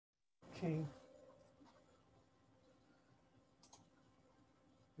Okay.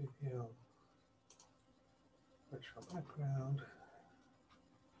 Video. Virtual background.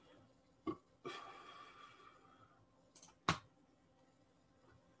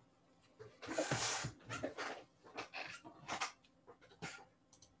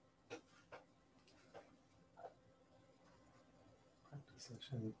 Practice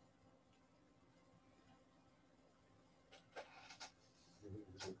session.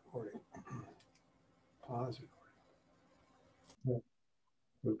 Recording. Pause recording.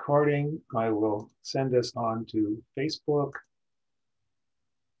 Recording. I will send this on to Facebook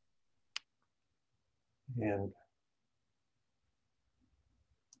and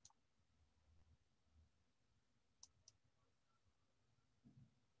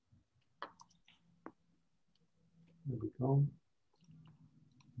there we go.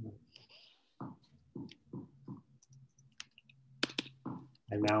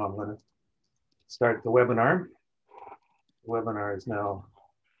 And now I'm going to start the webinar. The webinar is now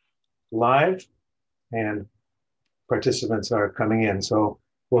live and participants are coming in. So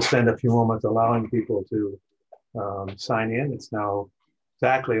we'll spend a few moments allowing people to sign in. It's now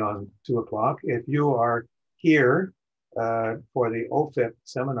exactly on 2 o'clock. If you are here for the OFIP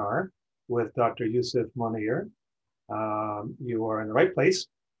seminar with Dr. Yousef Munayyer, you are in the right place,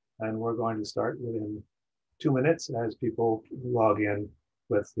 and we're going to start within 2 minutes as people log in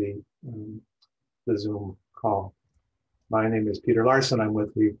with the Zoom call. My name is Peter Larson. I'm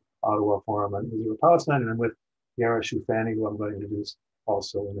with the Ottawa Forum on Israel-Palestine, and I'm with Yara Shoufani, who I'm going to introduce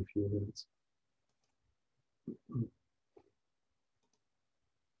also in a few minutes.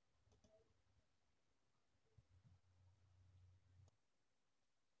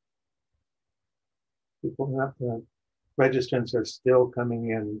 People have the registrants are still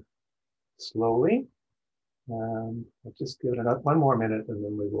coming in slowly. I'll just give it one more minute and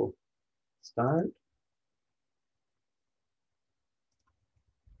then we will start.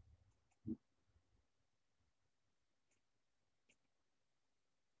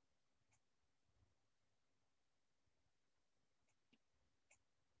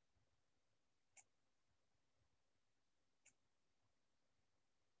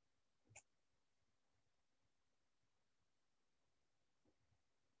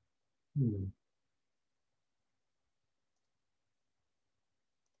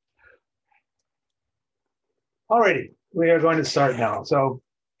 Alrighty, we are going to start now. So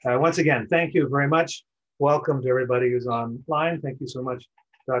once again, thank you very much. Welcome to everybody who's online. Thank you so much,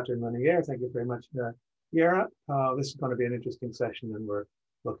 Dr. Munayyer. Thank you very much, Yara. This is going to be an interesting session and we're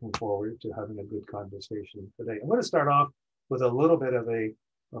looking forward to having a good conversation today. I'm going to start off with a little bit of a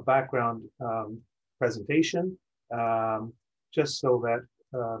background presentation, just so that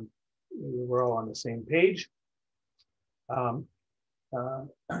we're all on the same page.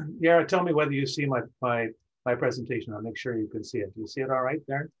 Yara, tell me whether you see my presentation. I'll make sure you can see it. Do you see it all right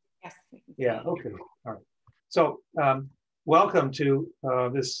there? Yes. Yeah, okay, all right. So welcome to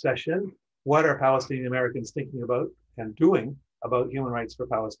this session. What are Palestinian Americans thinking about and doing about human rights for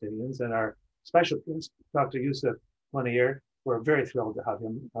Palestinians? And our special guest, Dr. Yousef Munayyer, we're very thrilled to have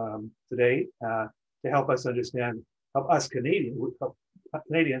him today to help us understand, help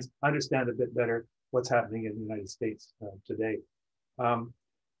Canadians understand a bit better what's happening in the United States today.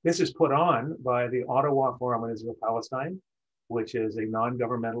 This is put on by the Ottawa Forum on Israel-Palestine, which is a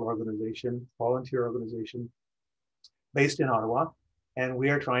non-governmental organization, volunteer organization based in Ottawa. And we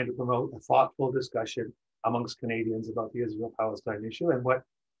are trying to promote a thoughtful discussion amongst Canadians about the Israel-Palestine issue and what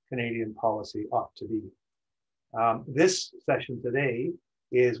Canadian policy ought to be. This session today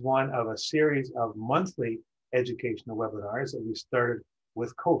is one of a series of monthly educational webinars that we started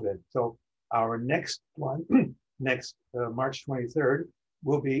with COVID. So our next one, next March 23rd,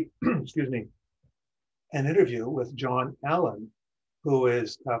 will be, excuse me, an interview with John Allen, who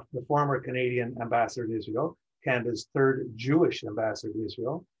is the former Canadian ambassador to Israel, Canada's 3rd Jewish ambassador to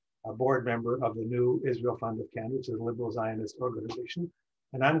Israel, a board member of the New Israel Fund of Canada, which is a liberal Zionist organization.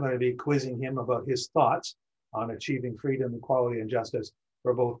 And I'm going to be quizzing him about his thoughts on achieving freedom, equality, and justice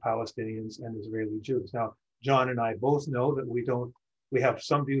for both Palestinians and Israeli Jews. Now, John and I both know that we have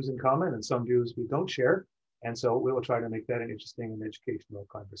some views in common and some views we don't share. And so we will try to make that an interesting and educational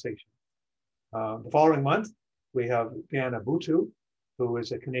conversation. The following month, we have Dan Abutu, who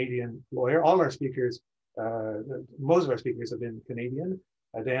is a Canadian lawyer. All our speakers, most of our speakers have been Canadian.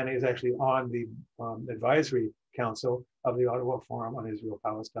 Dan is actually on the advisory council of the Ottawa Forum on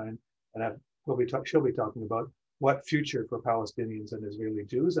Israel-Palestine. And she'll be talking about what future for Palestinians and Israeli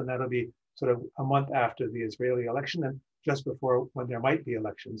Jews. And that'll be sort of a month after the Israeli election and just before when there might be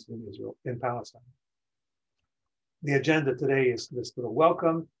elections in Palestine. The agenda today is this little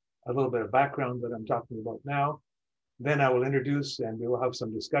welcome. a little bit of background that I'm talking about now. Then I will introduce and we will have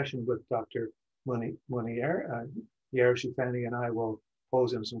some discussion with Dr. Munayyer. Yara, Shoufani, and I will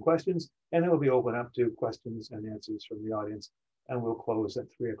pose him some questions, and then we'll be open up to questions and answers from the audience, and we'll close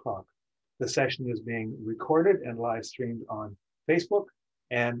at 3 o'clock. The session is being recorded and live streamed on Facebook,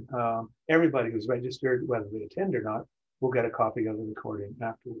 and everybody who's registered, whether they attend or not, will get a copy of the recording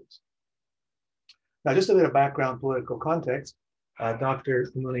afterwards. Now, just a bit of background political context. Dr.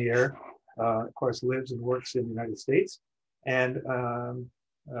 Munayyer, of course, lives and works in the United States, and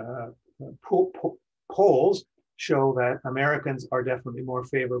polls show that Americans are definitely more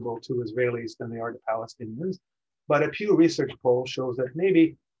favorable to Israelis than they are to Palestinians. But a Pew Research poll shows that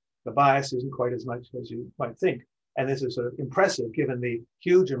maybe the bias isn't quite as much as you might think. And this is sort of impressive given the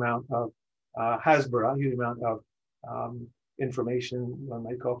huge amount of hasbara, huge amount of information, one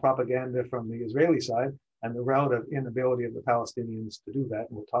might call propaganda from the Israeli side, and the relative inability of the Palestinians to do that.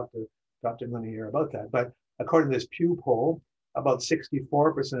 And we'll talk to Dr. Munayyer about that. But according to this Pew poll, about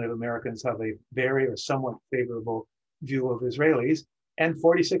 64% of Americans have a very or somewhat favorable view of Israelis, and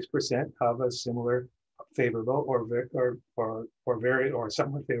 46% have a similar favorable or very or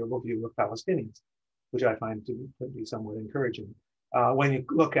somewhat favorable view of Palestinians, which I find to be somewhat encouraging. When you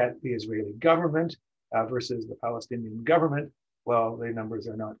look at the Israeli government versus the Palestinian government, well, the numbers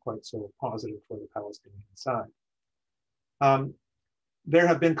are not quite so positive for the Palestinian side. There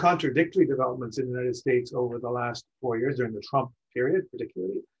have been contradictory developments in the United States over the last 4 years, during the Trump period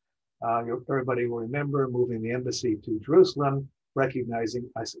particularly. Everybody will remember moving the embassy to Jerusalem, recognizing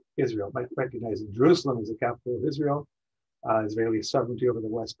Jerusalem as the capital of Israel, Israeli sovereignty over the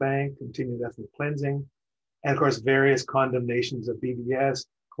West Bank, continued ethnic cleansing, and of course, various condemnations of BDS,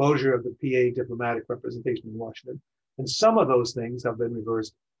 closure of the PA diplomatic representation in Washington. And some of those things have been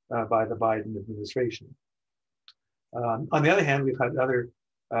reversed by the Biden administration. On the other hand, we've had other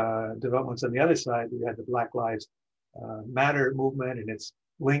developments on the other side. We had the Black Lives Matter movement and its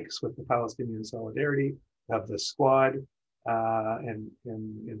links with the Palestinian solidarity. We have the Squad and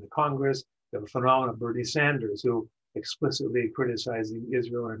in the Congress. We have a phenomenon of Bernie Sanders, who explicitly criticizing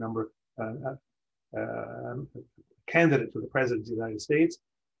Israel and a number of candidates for the presidency of the United States.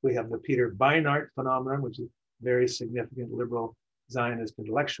 We have the Peter Beinart phenomenon, which is a very significant liberal Zionist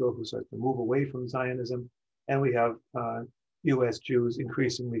intellectual who starts to move away from Zionism. And we have US Jews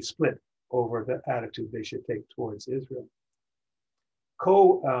increasingly split over the attitude they should take towards Israel.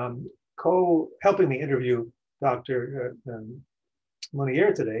 Helping me interview Dr.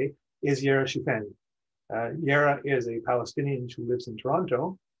 Munayyer today is Yara Shoufani. Yara is a Palestinian who lives in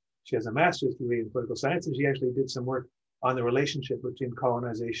Toronto. She has a master's degree in political science, and she actually did some work on the relationship between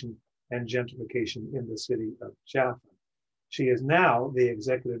colonization and gentrification in the city of Jaffa. She is now the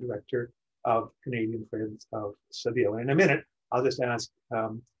executive director of Canadian Friends of Sabeel. And in a minute, I'll just ask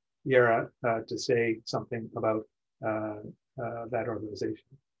Yara to say something about that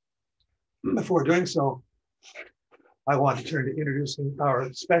organization. Before doing so, I want to turn to introducing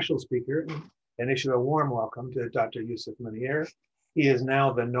our special speaker and issue a warm welcome to Dr. Yousef Munayyer. He is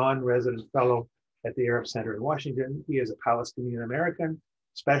now the non-resident fellow at the Arab Center in Washington. He is a Palestinian American,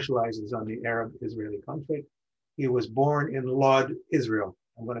 specializes on the Arab-Israeli conflict. He was born in Lod, Israel.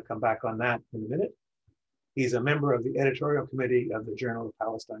 I'm going to come back on that in a minute. He's a member of the editorial committee of the Journal of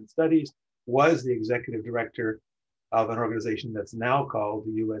Palestine Studies, was the executive director of an organization that's now called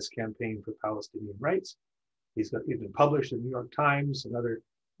the U.S. Campaign for Palestinian Rights. He's been published in the New York Times and other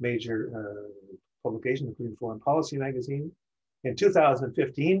major publications, including Foreign Policy magazine. In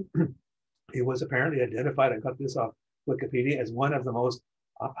 2015, he was apparently identified, I got this off Wikipedia, as one of the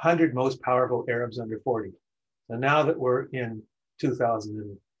 100 most powerful Arabs under 40. So now that we're in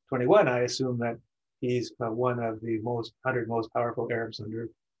 2021, I assume that he's one of the 100 most powerful Arabs under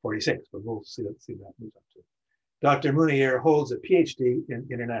 46, but we'll see that moves up to. Dr. Munayyer holds a PhD in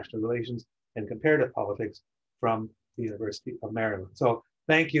international relations and comparative politics from the University of Maryland. So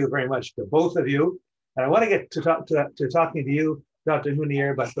thank you very much to both of you. And I want to get to talking to you, Dr.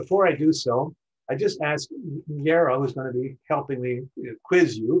 Munayyer, but before I do so, I just ask Yara, who's going to be helping me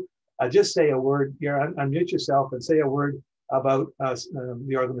quiz you, just say a word, Yara, unmute yourself and say a word about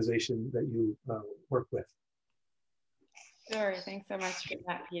the organization that you work with. Sure, thanks so much for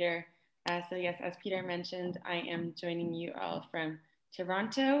that, Peter. So yes, as Peter mentioned, I am joining you all from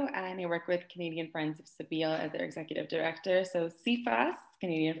Toronto, and I work with Canadian Friends of Sabeel as their executive director. So CFOS,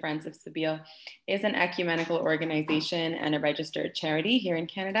 Canadian Friends of Sabeel, is an ecumenical organization and a registered charity here in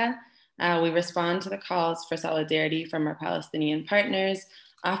Canada. We respond to the calls for solidarity from our Palestinian partners,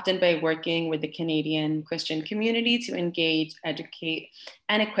 often by working with the Canadian Christian community to engage, educate,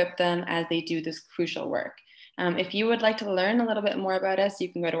 and equip them as they do this crucial work. If you would like to learn a little bit more about us,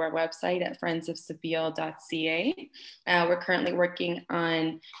 you can go to our website at friendsofsabeel.ca. We're currently working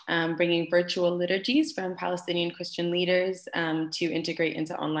on bringing virtual liturgies from Palestinian Christian leaders to integrate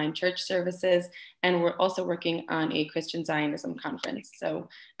into online church services. And we're also working on a Christian Zionism conference. So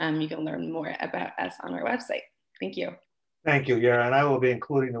you can learn more about us on our website. Thank you. Thank you, Yara. And I will be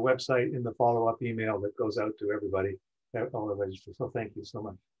including the website in the follow-up email that goes out to everybody, all the registrants. So thank you so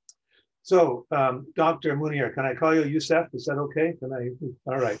much. So, Dr. Munayyer, can I call you Yousef? Is that okay?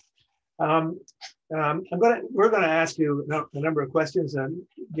 All right. We're gonna ask you a number of questions, and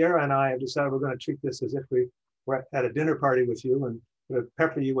Yara and I have decided we're gonna treat this as if we were at a dinner party with you and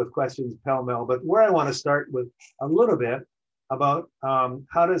pepper you with questions pell-mell. But where I wanna start with a little bit about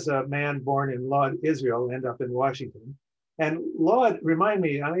how does a man born in Lod, Israel end up in Washington? And Lod, remind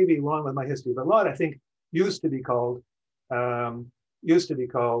me, I may be wrong with my history, but Lod, I think, used to be called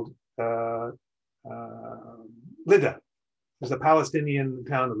Lydda. There's a Palestinian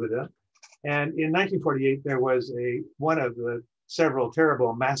town of Lydda. And in 1948, there was one of the several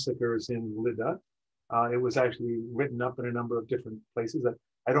terrible massacres in Lydda. It was actually written up in a number of different places.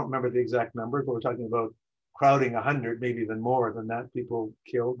 I don't remember the exact number, but we're talking about crowding 100, maybe even more than that, people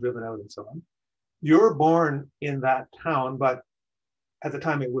killed, driven out, and so on. You're born in that town, but at the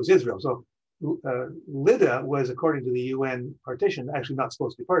time it was Israel. So Lydda was, according to the UN partition, actually not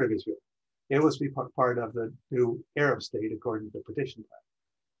supposed to be part of Israel. It was to be part of the new Arab state, according to the partition plan.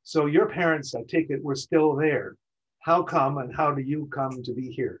 So your parents, I take it, were still there. How come, and how do you come to be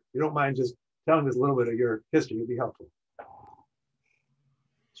here? If you don't mind just telling us a little bit of your history, it'd be helpful.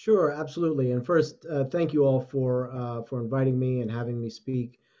 Sure, absolutely. And first, thank you all for inviting me and having me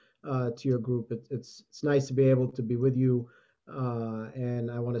speak to your group. It's nice to be able to be with you, and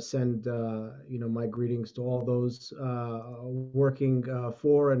I want to send my greetings to all those working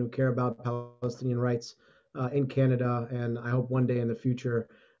for and who care about Palestinian rights in Canada. And I hope one day in the future,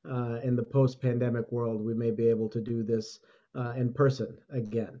 in the post-pandemic world, we may be able to do this in person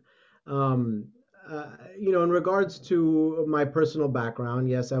again. In regards to my personal background,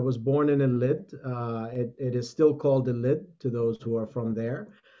 yes, I was born in Elid. It is still called Elid to those who are from there.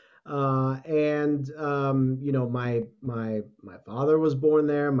 My father was born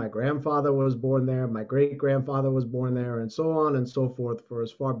there, my grandfather was born there, my great-grandfather was born there, and so on and so forth. For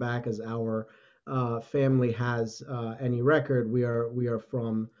as far back as our family has any record, we are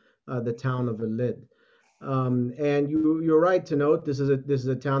from the town of Elid. And you're right to note this is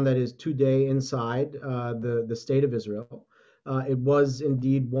a town that is today inside the state of Israel. It was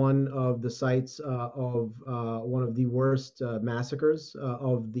indeed one of the sites of one of the worst massacres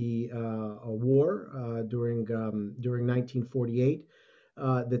of the war during 1948.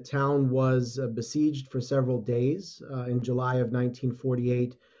 The town was besieged for several days in July of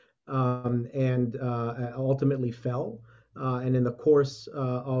 1948 and ultimately fell. And in the course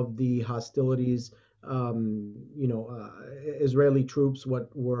of the hostilities, Israeli troops, what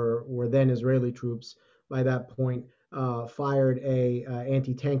were then Israeli troops by that point, fired a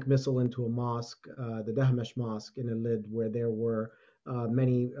anti-tank missile into a mosque, the Dahmesh Mosque in Elid, where there were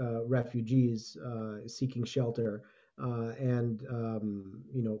many refugees seeking shelter, and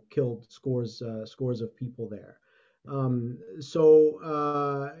killed scores of people there.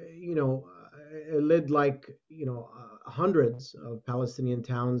 Elid, like hundreds of Palestinian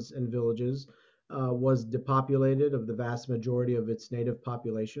towns and villages, was depopulated of the vast majority of its native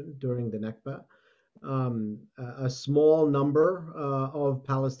population during the Nakba. A small number of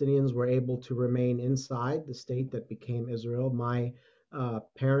Palestinians were able to remain inside the state that became Israel. My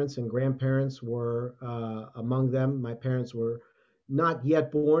parents and grandparents were among them. My parents were not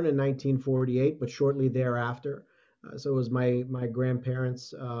yet born in 1948, but shortly thereafter. So it was my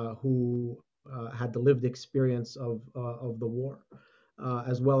grandparents who had the lived experience of the war,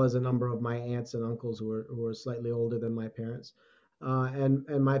 as well as a number of my aunts and uncles who were slightly older than my parents.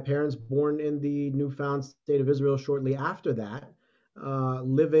 And my parents, born in the newfound state of Israel shortly after that,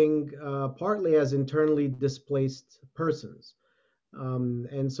 living partly as internally displaced persons.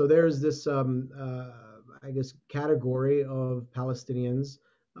 And so there's this, category of Palestinians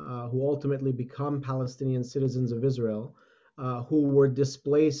who ultimately become Palestinian citizens of Israel, who were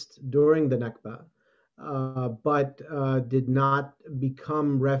displaced during the Nakba, but did not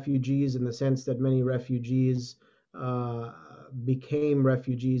become refugees in the sense that many refugees became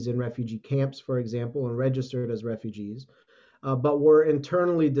refugees in refugee camps, for example, and registered as refugees, but were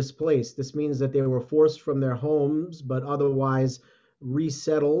internally displaced. This means that they were forced from their homes, but otherwise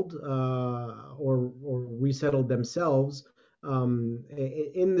resettled or resettled themselves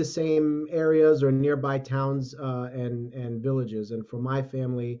in the same areas or nearby towns and villages. And for my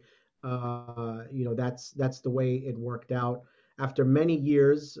family, that's the way it worked out. After many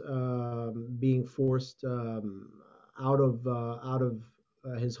years being forced out of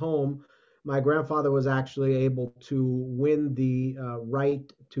his home, my grandfather was actually able to win the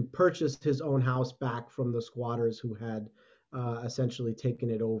right to purchase his own house back from the squatters who had essentially taken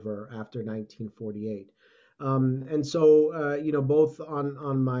it over after 1948. And so, both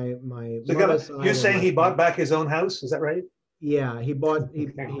on my So mother's you're side and saying my he bought back his own house? Is that right? yeah, he bought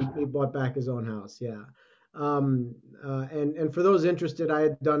back his own house. Yeah, and for those interested, I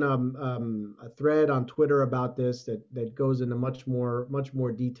had done a thread on Twitter about this that goes into much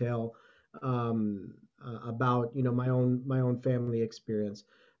more detail about my own family experience.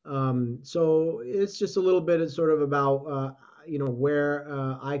 So it's just a little bit sort of about where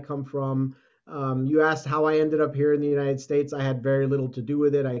I come from. You asked how I ended up here in the United States. I had very little to do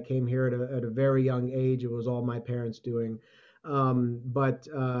with it. I came here at a very young age. It was all my parents doing. But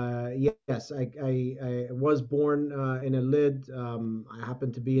yes, I was born in a lid. I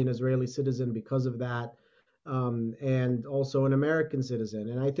happen to be an Israeli citizen because of that, and also an American citizen.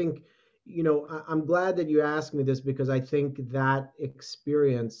 And I think, I'm glad that you asked me this because I think that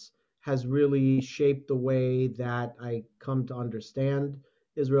experience has really shaped the way that I come to understand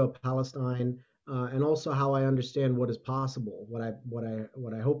Israel Palestine, and also how I understand what is possible, what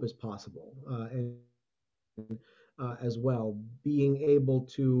I hope is possible, and as well, being able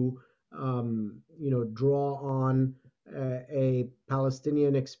to draw on a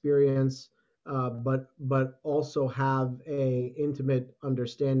Palestinian experience, but also have a intimate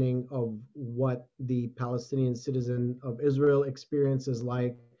understanding of what the Palestinian citizen of Israel experience is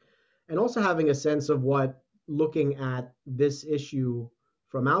like, and also having a sense of what looking at this issue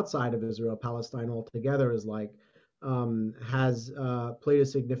from outside of Israel Palestine altogether is like, has played a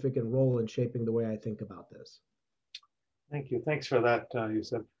significant role in shaping the way I think about this. Thank you. Thanks for that,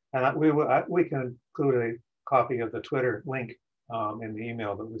 Yousef. And we can include a copy of the Twitter link in the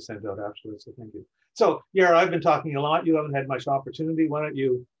email that we send out afterwards. So thank you. So, Yara, I've been talking a lot. You haven't had much opportunity. Why don't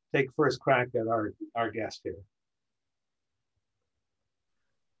you take first crack at our guest here?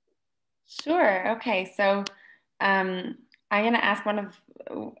 Sure. Okay. So I'm going to ask one of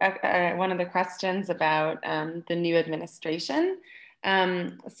the questions about the new administration.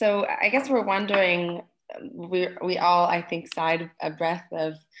 So I guess we're wondering, we all, I think, sighed a breath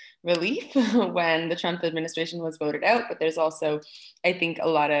of relief when the Trump administration was voted out, but there's also, I think, a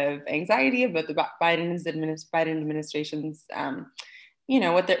lot of anxiety about the Biden administration's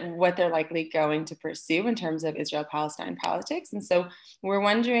what they're likely going to pursue in terms of Israel-Palestine politics. And so we're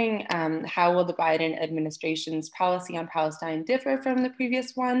wondering, how will the Biden administration's policy on Palestine differ from the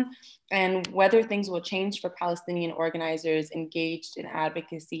previous one, and whether things will change for Palestinian organizers engaged in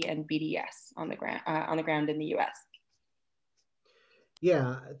advocacy and BDS on the ground in the U.S.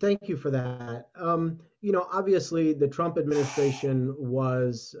 Yeah, thank you for that. Obviously, the Trump administration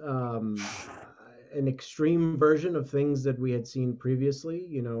was an extreme version of things that we had seen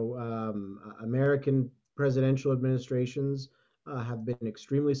previously. American presidential administrations have been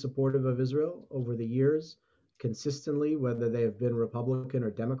extremely supportive of Israel over the years, consistently, whether they have been Republican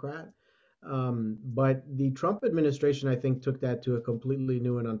or Democrat. But the Trump administration, I think, took that to a completely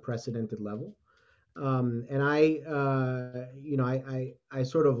new and unprecedented level. And I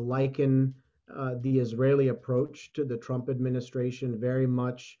sort of liken the Israeli approach to the Trump administration very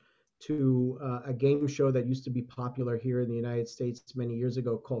much to a game show that used to be popular here in the United States many years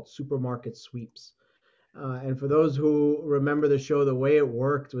ago called Supermarket Sweeps. And for those who remember the show, the way it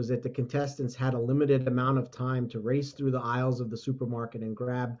worked was that the contestants had a limited amount of time to race through the aisles of the supermarket and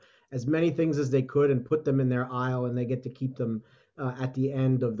grab as many things as they could and put them in their aisle, and they get to keep them at the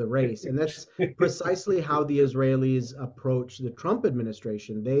end of the race. And that's precisely how the Israelis approached the Trump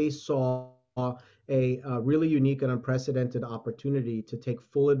administration. They saw a really unique and unprecedented opportunity to take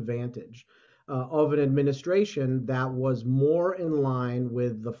full advantage of an administration that was more in line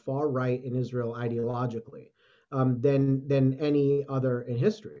with the far right in Israel ideologically than any other in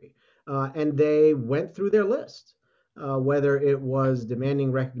history. And they went through their list, whether it was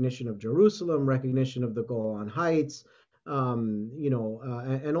demanding recognition of Jerusalem, recognition of the Golan Heights,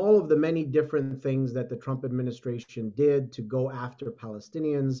 and all of the many different things that the Trump administration did to go after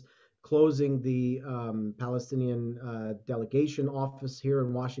Palestinians, closing the Palestinian delegation office here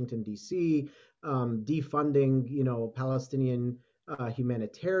in Washington, D.C., defunding, Palestinian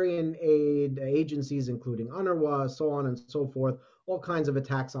humanitarian aid agencies, including UNRWA, so on and so forth, all kinds of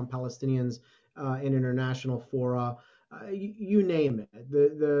attacks on Palestinians in international fora, you name it.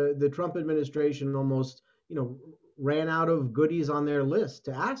 The Trump administration almost ran out of goodies on their list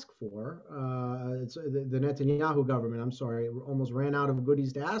to ask for. It's the Netanyahu government, I'm sorry, almost ran out of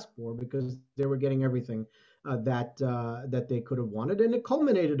goodies to ask for because they were getting everything that they could have wanted. And it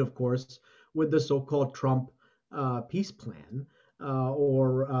culminated, of course, with the so-called Trump peace plan. I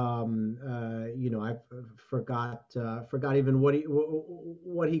forgot even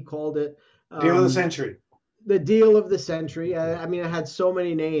what he called it. Deal of the century. The deal of the century. I mean, it had so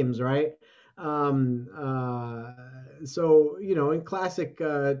many names, right? In classic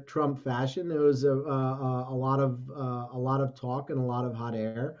Trump fashion, there was a lot of talk and a lot of hot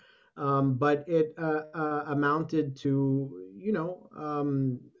air, but it amounted to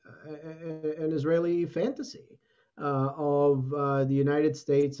an Israeli fantasy of the United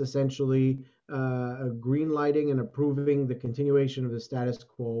States essentially greenlighting and approving the continuation of the status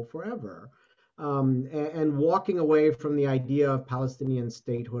quo forever. And walking away from the idea of Palestinian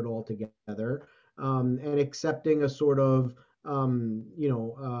statehood altogether, and accepting a sort of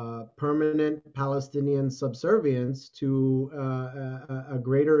permanent Palestinian subservience to a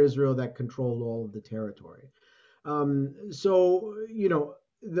greater Israel that controlled all of the territory. The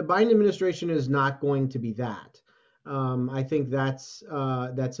Biden administration is not going to be that. I think that's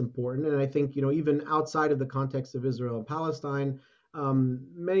important, and I think even outside of the context of Israel and Palestine,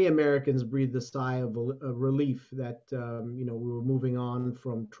 many Americans breathed a sigh of relief that we were moving on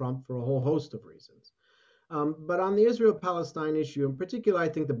from Trump for a whole host of reasons. But on the Israel-Palestine issue in particular, I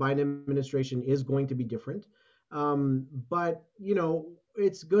think the Biden administration is going to be different. But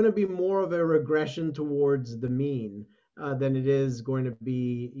it's going to be more of a regression towards the mean than it is going to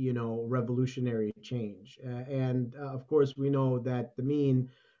be revolutionary change. And of course, we know that the mean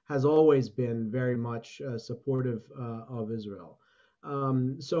has always been very much supportive of Israel.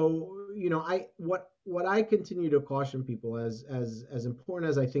 What I continue to caution people, as important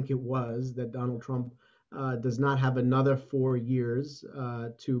as I think it was that Donald Trump does not have another 4 years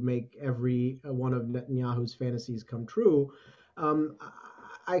to make every one of Netanyahu's fantasies come true,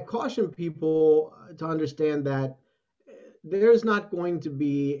 I caution people to understand that there's not going to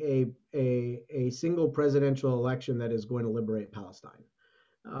be a single presidential election that is going to liberate Palestine.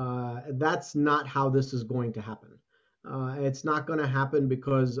 That's not how this is going to happen. It's not going to happen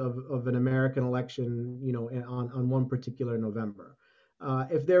because of an American election, on one particular November.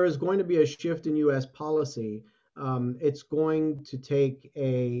 If there is going to be a shift in U.S. policy, it's going to take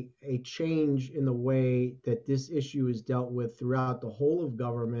a change in the way that this issue is dealt with throughout the whole of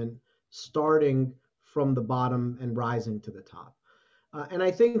government, starting from the bottom and rising to the top. And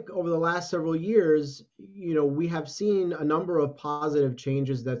I think over the last several years, we have seen a number of positive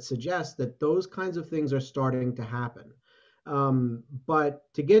changes that suggest that those kinds of things are starting to happen. But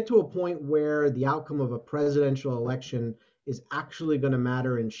to get to a point where the outcome of a presidential election is actually going to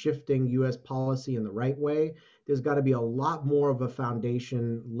matter in shifting U.S. policy in the right way, there's got to be a lot more of a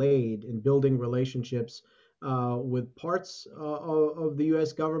foundation laid in building relationships with parts of the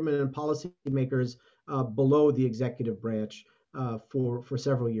U.S. government and policymakers below the executive branch for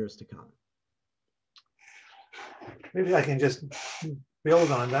several years to come. Maybe I can just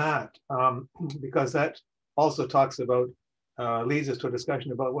build on that because that also talks about, leads us to a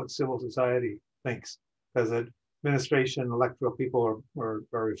discussion about what civil society thinks, because administration, electoral people are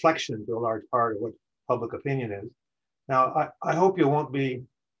a reflection to a large part of what public opinion is. Now, I hope you won't be,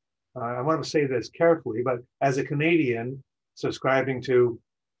 I want to say this carefully, but as a Canadian subscribing to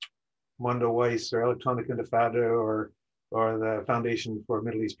Mondo Weiss or Electronic Intifada or the Foundation for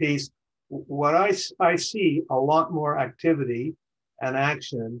Middle East Peace, what I see a lot more activity and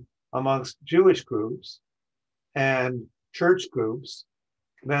action amongst Jewish groups and church groups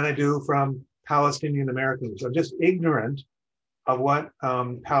than I do from Palestinian Americans. I'm just ignorant of what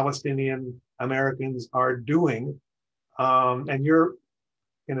Palestinian Americans are doing. And you're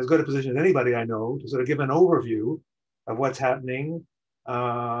in as good a position as anybody I know to sort of give an overview of what's happening.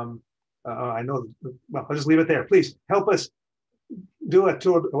 I know, well, I'll just leave it there. Please help us do a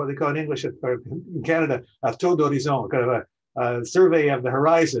tour, what they call in English in Canada, a tour d'horizon, kind of a survey of the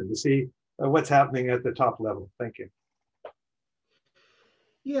horizon to see what's happening at the top level. Thank you.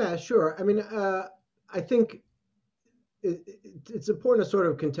 Yeah, sure. I mean, I think it's important to sort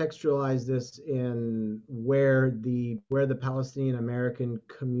of contextualize this in where the Palestinian American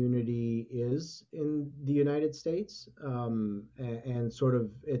community is in the United States, and sort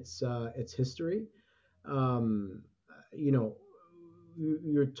of its history.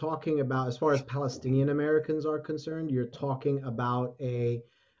 You're talking about, as far as Palestinian Americans are concerned, you're talking about an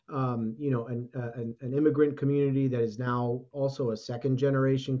immigrant community that is now also a second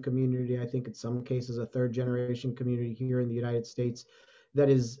generation community. I think in some cases a third generation community here in the United States that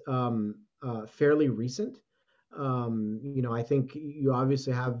is fairly recent. I think you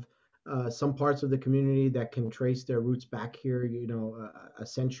obviously have some parts of the community that can trace their roots back here, a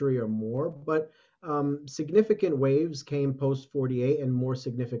century or more, but significant waves came post 48 and more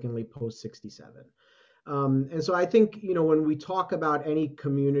significantly post 67. And so I think, when we talk about any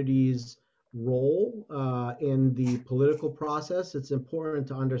community's role in the political process, it's important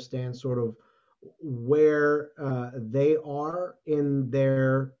to understand sort of where they are in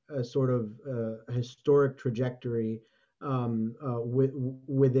their historic trajectory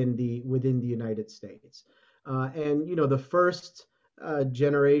within the United States. And the first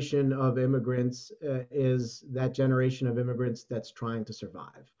generation of immigrants is that generation of immigrants that's trying to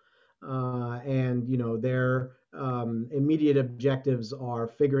survive. And their immediate objectives are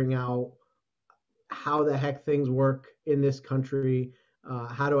figuring out how the heck things work in this country.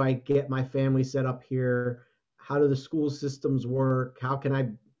 How do I get my family set up here? How do the school systems work? How can I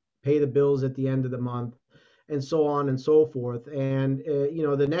pay the bills at the end of the month? And so on and so forth. And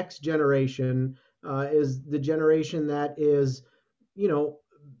the next generation is the generation that is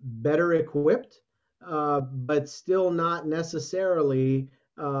better equipped, but still not necessarily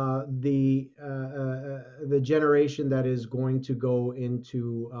the generation that is going to go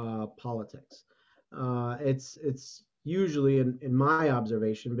into politics. It's usually, in my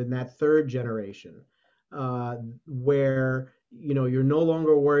observation, been that third generation where you're no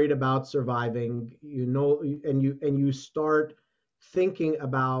longer worried about surviving, and you start thinking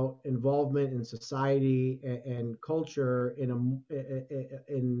about involvement in society and culture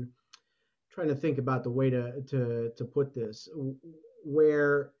in trying to think about the way to put this,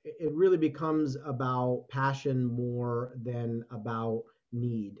 where it really becomes about passion more than about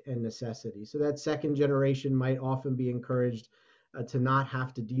need and necessity. So that second generation might often be encouraged to not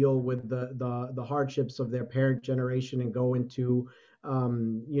have to deal with the hardships of their parent generation and go into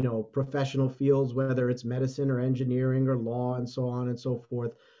professional fields, whether it's medicine or engineering or law and so on and so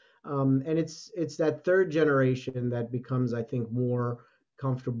forth. And it's that third generation that becomes, I think, more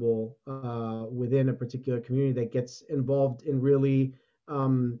comfortable within a particular community that gets involved in really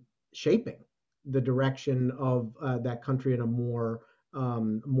shaping the direction of that country in a more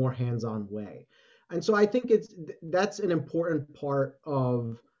hands-on way. And so I think that's an important part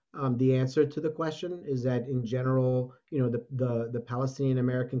of the answer to the question, is that in general, the Palestinian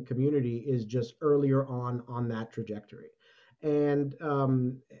American community is just earlier on that trajectory. And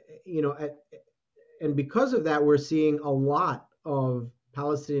and because of that, we're seeing a lot of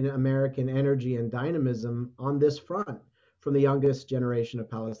Palestinian American energy and dynamism on this front from the youngest generation of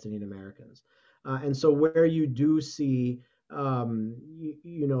Palestinian Americans. And so where you do see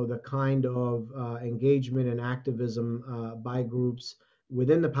the kind of engagement and activism by groups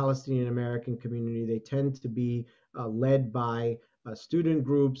within the Palestinian American community, they tend to be led by student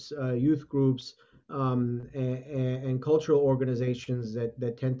groups, youth groups, and cultural organizations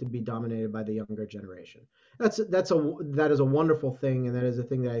that tend to be dominated by the younger generation. That is a wonderful thing, and that is a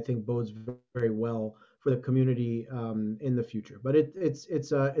thing that I think bodes very well for the community in the future. But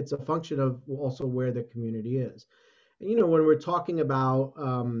it's a function of also where the community is. And, when we're talking about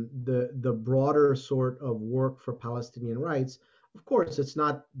the broader sort of work for Palestinian rights, of course, it's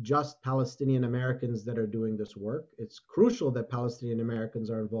not just Palestinian Americans that are doing this work. It's crucial that Palestinian Americans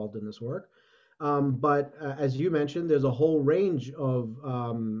are involved in this work. But as you mentioned, there's a whole range of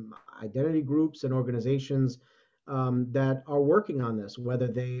identity groups and organizations that are working on this, whether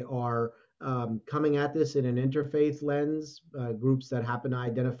they are coming at this in an interfaith lens, groups that happen to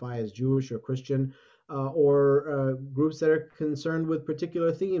identify as Jewish or Christian, or groups that are concerned with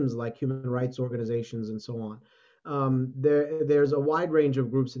particular themes like human rights organizations and so on. There's a wide range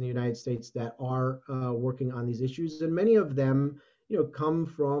of groups in the United States that are working on these issues, and many of them come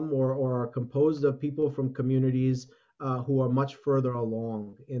from or are composed of people from communities who are much further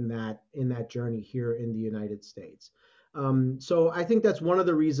along in that journey here in the United States. So I think that's one of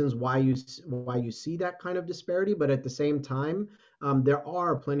the reasons why you see that kind of disparity. But at the same time, there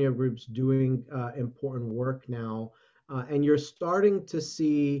are plenty of groups doing important work now, and you're starting to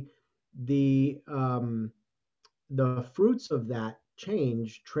see the fruits of that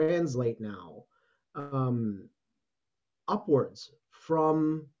change translate now upwards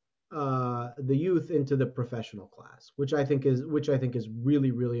from the youth into the professional class, which I think is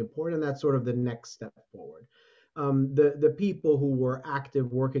really, really important. And that's sort of the next step forward. The people who were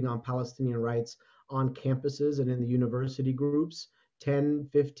active working on Palestinian rights on campuses and in the university groups 10,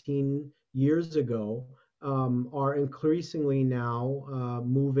 15 years ago are increasingly now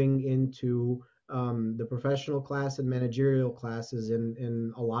moving into the professional class and managerial classes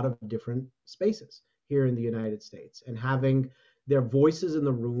in a lot of different spaces here in the United States, and having their voices in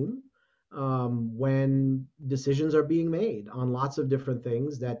the room when decisions are being made on lots of different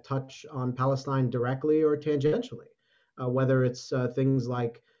things that touch on Palestine directly or tangentially, whether it's things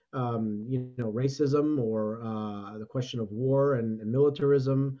like racism or the question of war and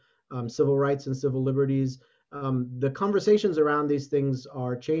militarism, civil rights and civil liberties. The conversations around these things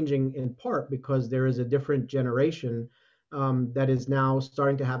are changing in part because there is a different generation that is now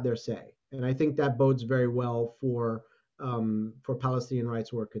starting to have their say. And I think that bodes very well for Palestinian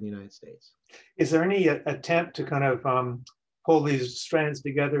rights work in the United States. Is there any attempt to kind of pull these strands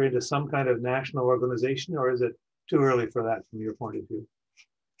together into some kind of national organization, or is it too early for that from your point of view?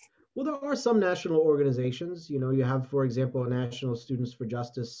 Well, there are some national organizations. You have, for example, a National Students for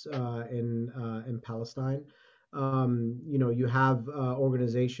Justice in Palestine. You have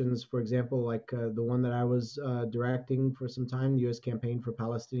organizations, for example, like the one that I was directing for some time, the U.S. Campaign for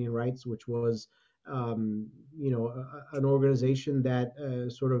Palestinian Rights, which was, an organization that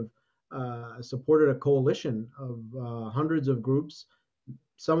sort of supported a coalition of hundreds of groups,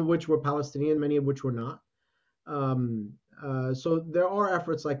 some of which were Palestinian, many of which were not. So there are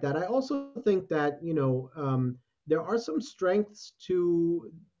efforts like that. I also think that there are some strengths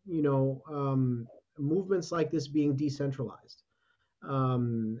to movements like this being decentralized,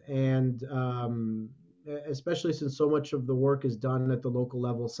 and especially since so much of the work is done at the local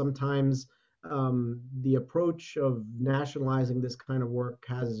level. Sometimes the approach of nationalizing this kind of work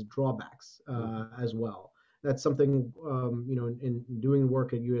has drawbacks as well. That's something in doing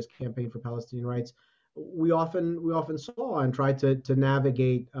work at U.S. Campaign for Palestinian Rights we often saw and tried to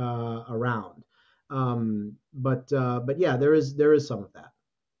navigate around. But yeah, there is some of that.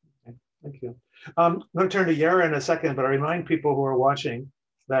 Okay, thank you. I'm going to turn to Yara in a second, but I remind people who are watching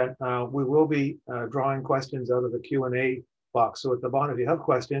that we will be drawing questions out of the Q&A box. So at the bottom, if you have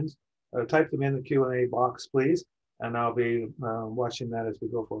questions, type them in the Q&A box, please, and I'll be watching that as we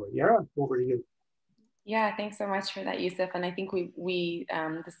go forward. Yara, over to you. Yeah, thanks so much for that, Yousef. And I think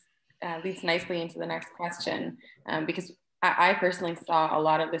this leads nicely into the next question, because I personally saw a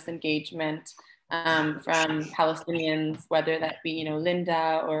lot of this engagement from Palestinians, whether that be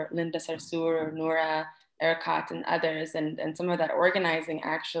Linda Sarsour or Noura Erakat and others, and some of that organizing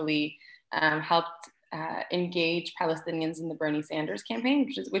actually helped engage Palestinians in the Bernie Sanders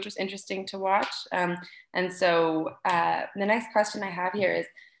campaign, which was interesting to watch. And so the next question I have here is,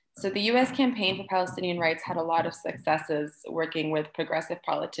 so the U.S. Campaign for Palestinian Rights had a lot of successes working with progressive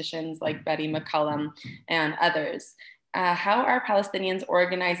politicians like Betty McCollum and others. How are Palestinians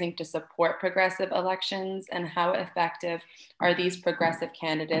organizing to support progressive elections, and how effective are these progressive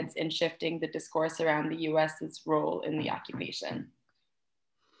candidates in shifting the discourse around the U.S.'s role in the occupation?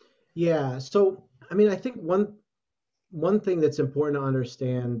 Yeah, so I mean, I think one thing that's important to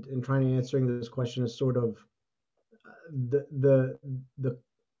understand in trying to answering this question is sort of the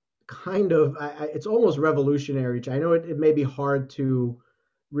kind of it's almost revolutionary. I know it may be hard to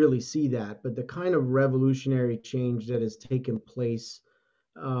really see that, but the kind of revolutionary change that has taken place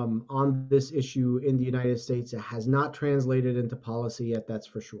on this issue in the United States, it has not translated into policy yet, that's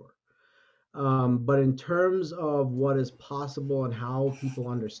for sure. But in terms of what is possible and how people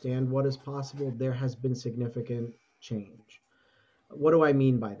understand what is possible, there has been significant change. What do I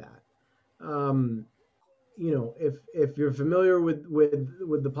mean by that? If you're familiar with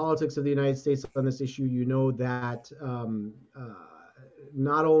the politics of the United States on this issue, you know that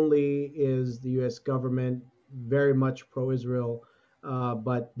not only is the U.S. government very much pro-Israel,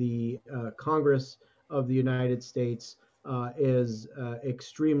 but the Congress of the United States is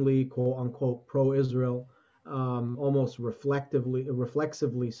extremely quote unquote pro-Israel, almost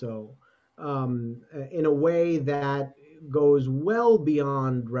reflexively so, in a way that goes well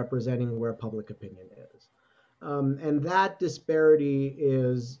beyond representing where public opinion is. And that disparity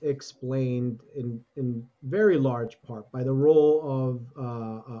is explained in very large part by the role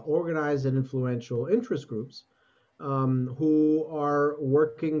of organized and influential interest groups who are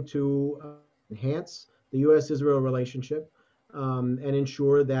working to enhance the U.S.-Israel relationship and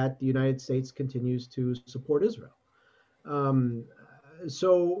ensure that the United States continues to support Israel.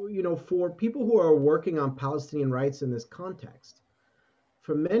 So, for people who are working on Palestinian rights in this context,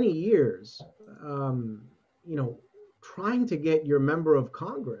 for many years, trying to get your member of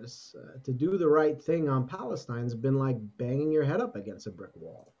Congress to do the right thing on Palestine has been like banging your head up against a brick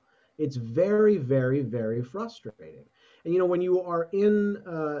wall. It's very, very, very frustrating. And when you are in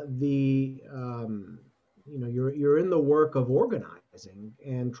you're in the work of organizing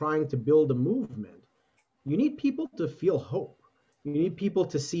and trying to build a movement, you need people to feel hope. You need people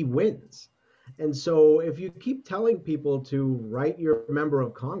to see wins. And so if you keep telling people to write your member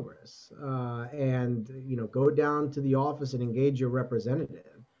of Congress and go down to the office and engage your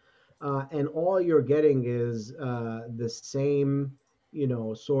representative, and all you're getting is the same,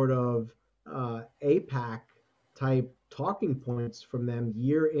 sort of APAC type talking points from them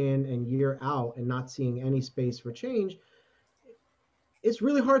year in and year out, and not seeing any space for change. It's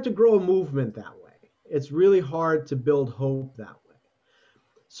really hard to grow a movement that way. It's really hard to build hope that way.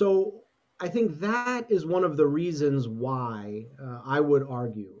 So I think that is one of the reasons why I would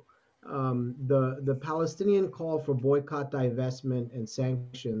argue the Palestinian call for boycott, divestment, and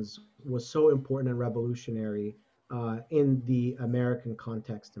sanctions was so important and revolutionary in the American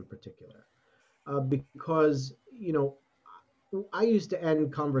context in particular, because I used to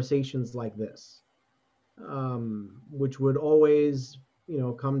end conversations like this, which would always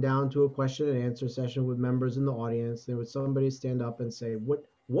come down to a question and answer session with members in the audience. There would somebody stand up and say,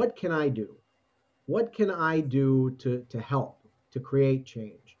 what can I do? What can I do to help, to create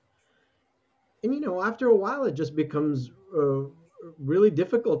change? And after a while, it just becomes really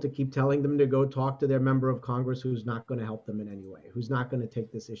difficult to keep telling them to go talk to their member of Congress who's not going to help them in any way, who's not going to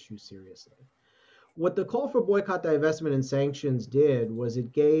take this issue seriously. What the call for boycott, divestment, and sanctions did was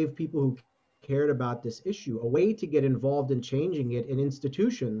it gave people who cared about this issue a way to get involved in changing it in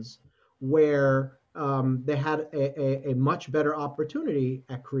institutions where they had a much better opportunity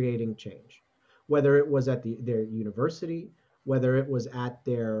at creating change, whether it was at their university, whether it was at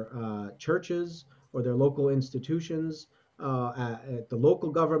their churches or their local institutions, at the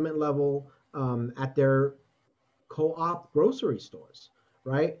local government level, at their co-op grocery stores,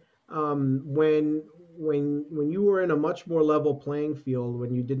 right? When you were in a much more level playing field,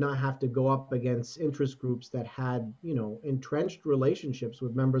 when you did not have to go up against interest groups that had entrenched relationships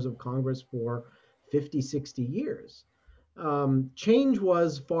with members of Congress for 50, 60 years, change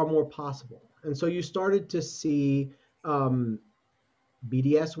was far more possible. And so you started to see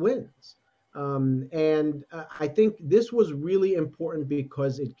BDS wins. And I think this was really important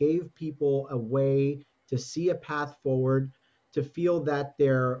because it gave people a way to see a path forward, to feel that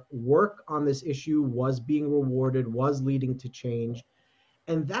their work on this issue was being rewarded, was leading to change.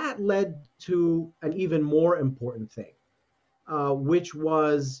 And that led to an even more important thing, which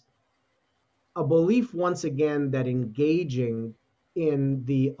was a belief once again that engaging in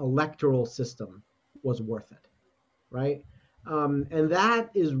the electoral system was worth it, right? And that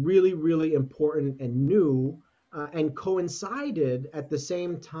is really, really important and new, and coincided at the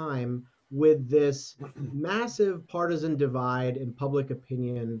same time with this massive partisan divide in public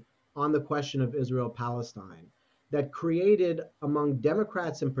opinion on the question of Israel-Palestine that created, among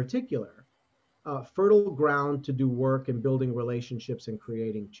Democrats in particular, fertile ground to do work in building relationships and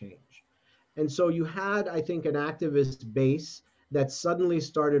creating change. And so you had, I think, an activist base that suddenly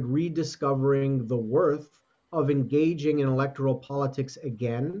started rediscovering the worth of engaging in electoral politics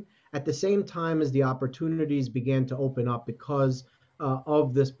again, at the same time as the opportunities began to open up because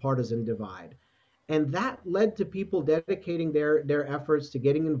of this partisan divide. And that led to people dedicating their efforts to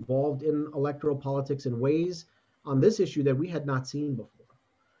getting involved in electoral politics in ways on this issue that we had not seen before.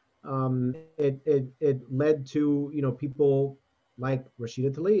 It led to people like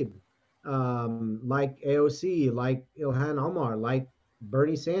Rashida Tlaib, like AOC, like Ilhan Omar, like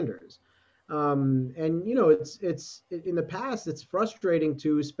Bernie Sanders. And it's in the past, it's frustrating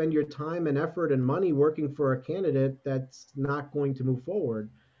to spend your time and effort and money working for a candidate that's not going to move forward.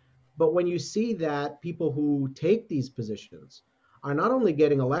 But when you see that people who take these positions are not only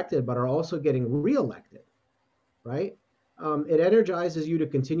getting elected, but are also getting reelected, right? It energizes you to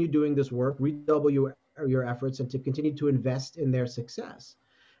continue doing this work, redouble your efforts, and to continue to invest in their success.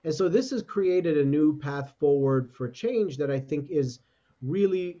 And so this has created a new path forward for change that I think is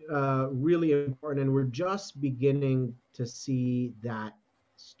really, really important. And we're just beginning to see that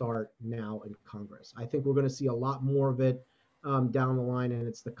start now in Congress. I think we're going to see a lot more of it down the line, and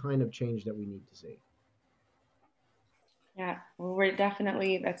it's the kind of change that we need to see. Yeah, well,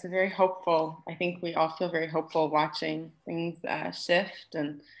 that's very hopeful. I think we all feel very hopeful watching things shift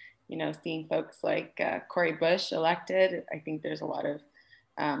and, seeing folks like Cori Bush elected. I think there's a lot of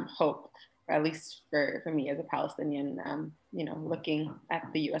hope, or at least for me as a Palestinian, looking at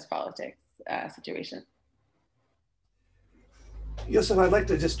the US politics situation. Yousef, I'd like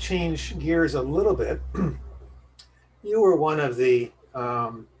to just change gears a little bit. You were one of the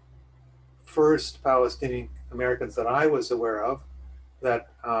first Palestinian Americans that I was aware of that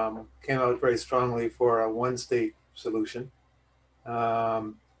came out very strongly for a one-state solution.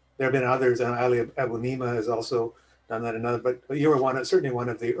 There have been others, and Ali Abu Nima has also done that, but you were certainly one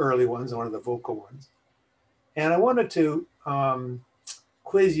of the early ones, one of the vocal ones. And I wanted to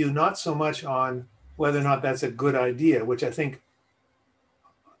quiz you not so much on whether or not that's a good idea, which I think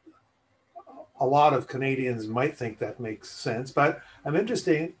a lot of Canadians might think that makes sense, but I'm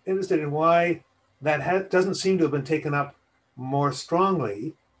interested in why that doesn't seem to have been taken up more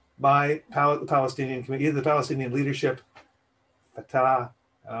strongly by the Palestinian community, either the Palestinian leadership, Fatah,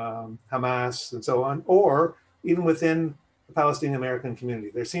 Hamas, and so on, or even within the Palestinian American community.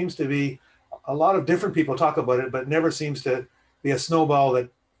 There seems to be a lot of different people talk about it, but never seems to be a snowball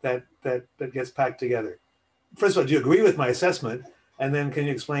that gets packed together. First of all, do you agree with my assessment? And then can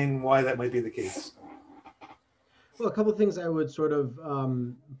you explain why that might be the case? Well, a couple of things I would sort of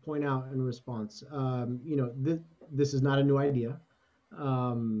point out in response. This is not a new idea.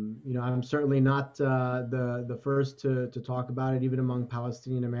 I'm certainly not the first to talk about it, even among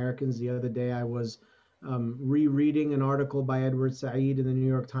Palestinian Americans. The other day, I was rereading an article by Edward Said in the New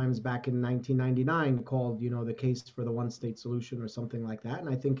York Times back in 1999 called, "The Case for the One-State Solution" or something like that. And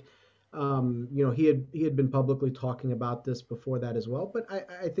I think, he had been publicly talking about this before that as well. But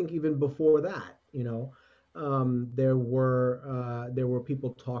I think even before that, there were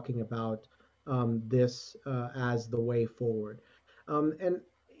people talking about this as the way forward. And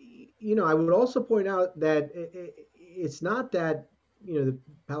I would also point out that it's not that the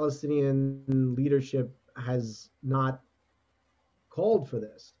Palestinian leadership has not called for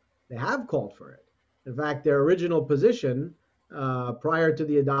this. They have called for it. In fact, their original position prior to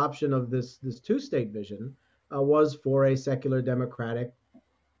the adoption of this two-state vision was for a secular democratic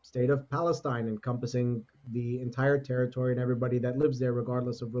state of Palestine, encompassing the entire territory and everybody that lives there,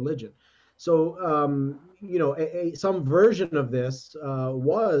 regardless of religion. So, some version of this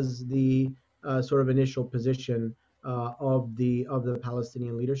was the sort of initial position of the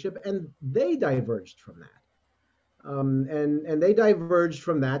Palestinian leadership, and they diverged from that. And they diverged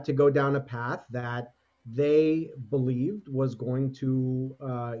from that to go down a path that they believed was going to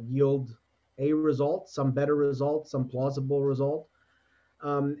yield a result, some better result, some plausible result.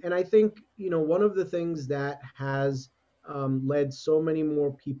 And I think, one of the things that has led so many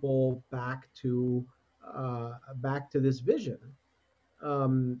more people back to this vision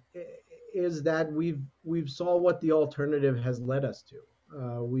is that we've saw what the alternative has led us to.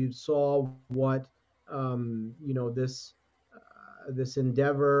 We've saw what this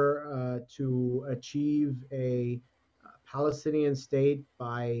endeavor to achieve a Palestinian state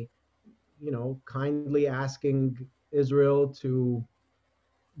by kindly asking Israel to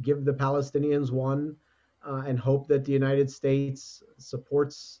give the Palestinians one and hope that the United States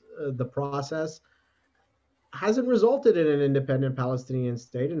supports the process hasn't resulted in an independent Palestinian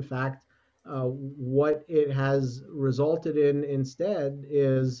state. In fact, what it has resulted in instead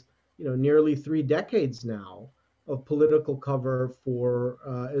is nearly 3 decades now of political cover for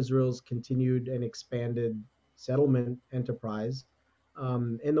Israel's continued and expanded settlement enterprise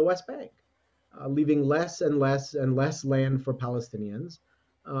in the West Bank, leaving less and less and less land for Palestinians,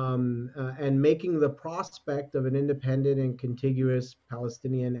 and making the prospect of an independent and contiguous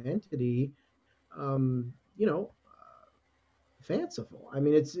Palestinian entity, fanciful. I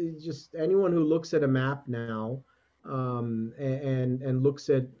mean, it's just anyone who looks at a map now and looks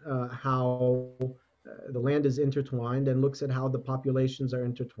at how the land is intertwined and looks at how the populations are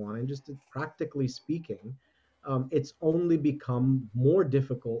intertwined, just practically speaking, it's only become more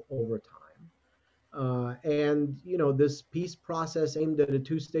difficult over time. And this peace process aimed at a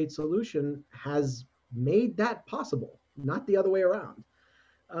two-state solution has made that possible, not the other way around.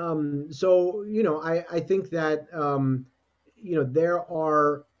 So I think that there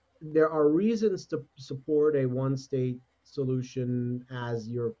are reasons to support a one-state solution as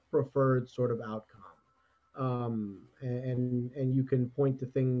your preferred sort of outcome, and you can point to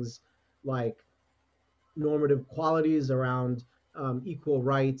things like normative qualities around equal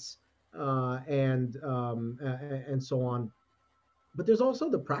rights and so on. But there's also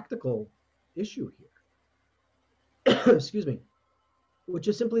the practical issue here, excuse me, which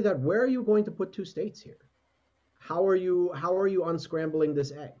is simply that where are you going to put two states here? How are you unscrambling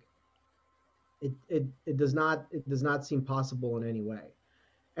this egg? It does not seem possible in any way.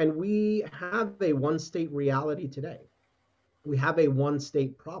 And we have a one-state reality today. We have a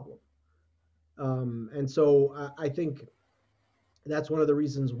one-state problem. And so I think that's one of the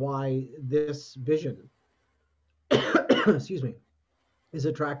reasons why this vision, excuse me, is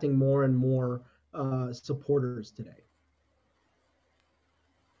attracting more and more supporters today.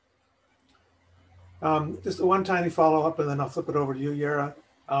 Just one tiny follow-up, and then I'll flip it over to you, Yara.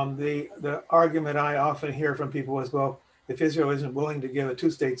 The argument I often hear from people is, well, if Israel isn't willing to give a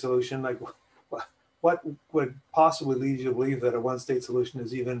two-state solution, like what would possibly lead you to believe that a one-state solution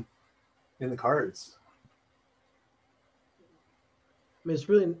is even in the cards? I mean,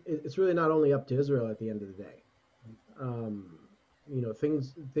 it's really not only up to Israel at the end of the day.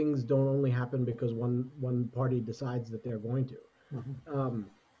 things don't only happen because one party decides that they're going to.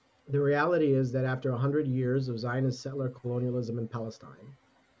 The reality is that after 100 years of Zionist settler colonialism in Palestine,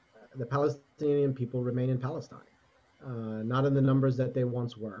 the Palestinian people remain in Palestine, not in the numbers that they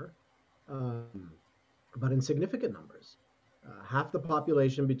once were, um, but in significant numbers. Half the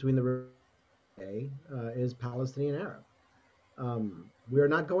population between the is Palestinian Arab. We are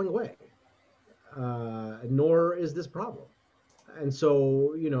not going away, nor is this problem. And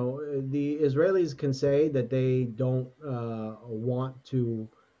so, the Israelis can say that they don't want to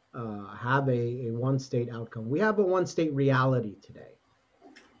have a one state outcome. We have a one state reality today.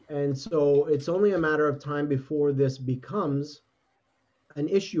 And so it's only a matter of time before this becomes an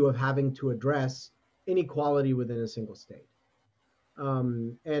issue of having to address inequality within a single state.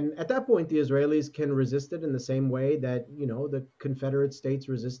 And at that point, the Israelis can resist it in the same way that the Confederate States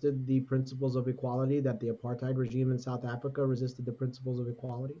resisted the principles of equality, that the apartheid regime in South Africa resisted the principles of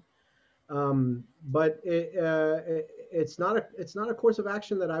equality. But it's not a course of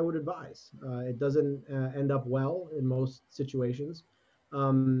action that I would advise. It doesn't end up well in most situations,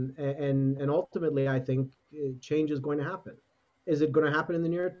 and ultimately, I think change is going to happen. Is it going to happen in the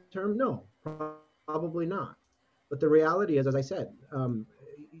near term? No, probably not. But the reality is, as I said,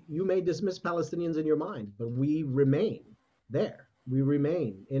 you may dismiss Palestinians in your mind, but we remain there. We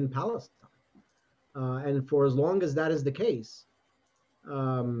remain in Palestine. And for as long as that is the case,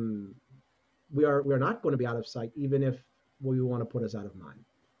 we are not going to be out of sight, even if we want to put us out of mind.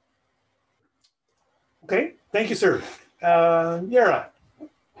 Okay, thank you, sir. Yara,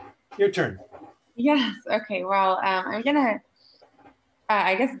 your turn. Yes, okay, well, I'm gonna,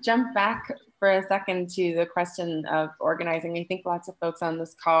 I guess, jump back for a second to the question of organizing. I think lots of folks on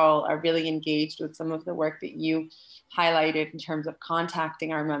this call are really engaged with some of the work that you highlighted in terms of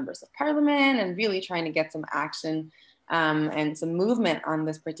contacting our members of parliament and really trying to get some action and some movement on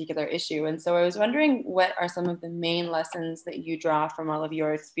this particular issue. And so I was wondering, what are some of the main lessons that you draw from all of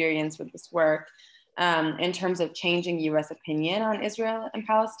your experience with this work in terms of changing US opinion on Israel and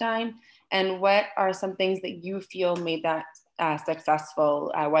Palestine? And what are some things that you feel made that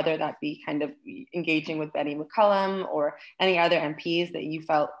successful, whether that be kind of engaging with Betty McCollum or any other MPs that you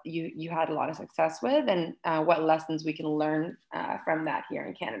felt you had a lot of success with, and what lessons we can learn from that here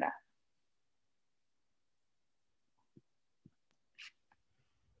in Canada?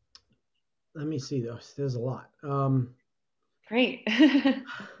 Let me see. There's a lot. Great.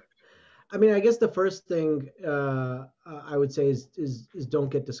 I mean, I guess the first thing I would say is don't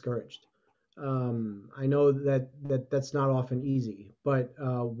get discouraged. I know that's not often easy, but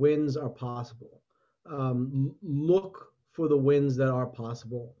wins are possible. Look for the wins that are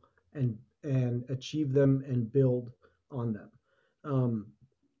possible and achieve them and build on them.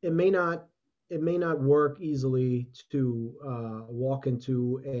 It may not work easily to walk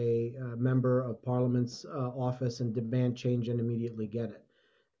into a member of parliament's office and demand change and immediately get it.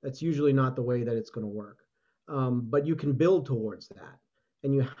 That's usually not the way that it's going to work. But you can build towards that.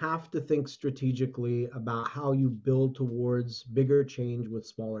 And you have to think strategically about how you build towards bigger change with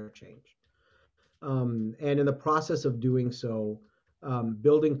smaller change. And in the process of doing so,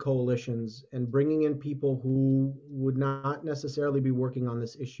 building coalitions and bringing in people who would not necessarily be working on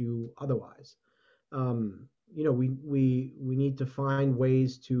this issue otherwise. We need to find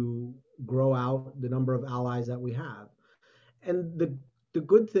ways to grow out the number of allies that we have. And the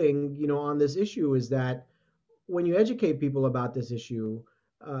good thing, on this issue is that when you educate people about this issue,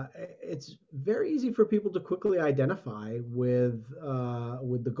 it's very easy for people to quickly identify with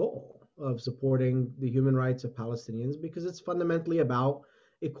the goal of supporting the human rights of Palestinians, because it's fundamentally about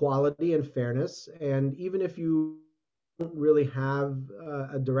equality and fairness. And even if you don't really have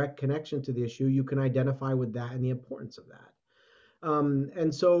a direct connection to the issue, you can identify with that and the importance of that.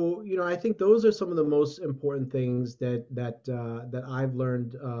 And so, I think those are some of the most important things that I've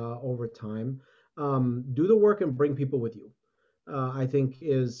learned over time. Do the work and bring people with you. I think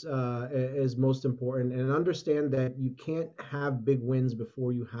is most important, and understand that you can't have big wins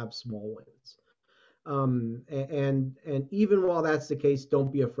before you have small wins. And even while that's the case,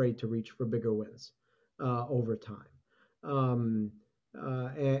 don't be afraid to reach for bigger wins over time. And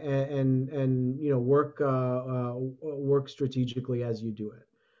work strategically as you do it.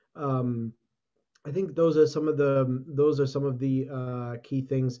 I think those are some of the key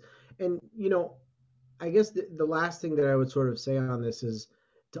things. And I guess the last thing that I would sort of say on this is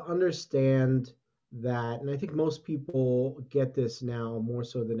to understand that, and I think most people get this now more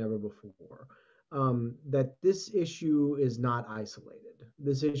so than ever before, that this issue is not isolated.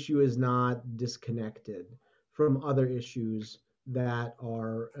 This issue is not disconnected from other issues that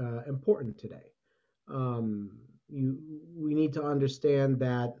are important today. we need to understand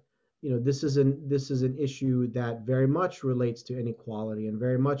that this is an issue that very much relates to inequality and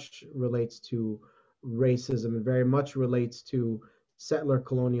very much relates to racism and very much relates to settler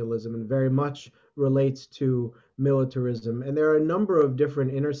colonialism and very much relates to militarism. And there are a number of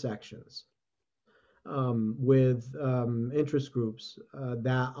different intersections with interest groups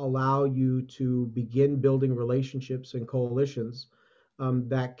that allow you to begin building relationships and coalitions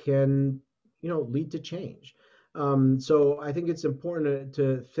that can, lead to change. So I think it's important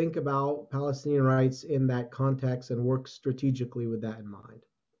to think about Palestinian rights in that context and work strategically with that in mind.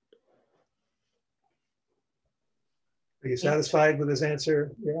 Are you satisfied with his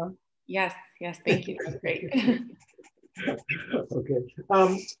answer, Yara? Yes, thank you. That's great. Okay.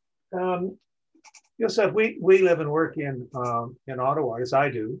 Yousef, we live and work in Ottawa, as I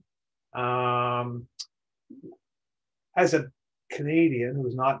do. As a Canadian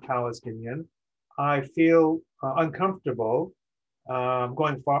who's not Palestinian, I feel uncomfortable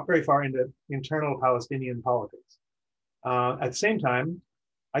going very far into internal Palestinian politics. At the same time,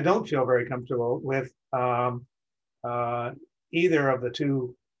 I don't feel very comfortable with either of the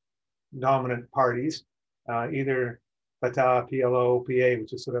two dominant parties, either Fatah, PLO, PA,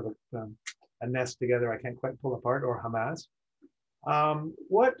 which is sort of a nest together I can't quite pull apart, or Hamas.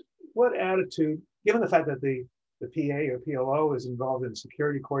 What attitude, given the fact that the PA or PLO is involved in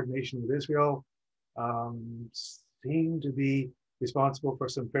security coordination with Israel, seem to be responsible for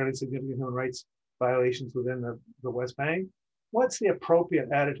some fairly significant human rights violations within the West Bank. What's the appropriate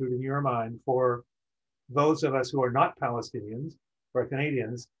attitude in your mind for those of us who are not Palestinians or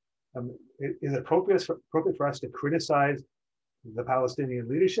Canadians? Is it appropriate for us to criticize the Palestinian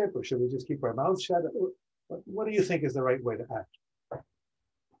leadership, or should we just keep our mouths shut? What do you think is the right way to act?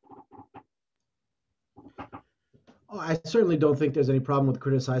 I certainly don't think there's any problem with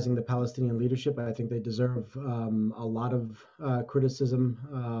criticizing the Palestinian leadership. I think they deserve a lot of criticism,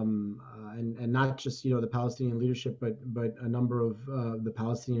 and not just the Palestinian leadership, but a number of the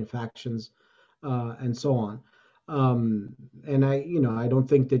Palestinian factions and so on. And I don't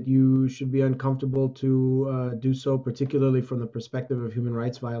think that you should be uncomfortable to do so, particularly from the perspective of human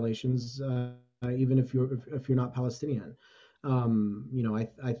rights violations, even if you're not Palestinian.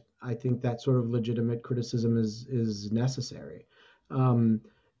 I think that sort of legitimate criticism is necessary.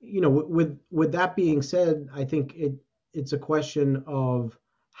 With that being said, I think it's a question of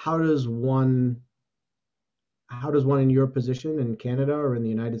how does one in your position in Canada or in the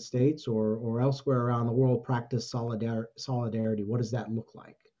United States or elsewhere around the world practice solidarity? What does that look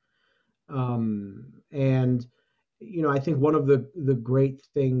like? And I think one of the great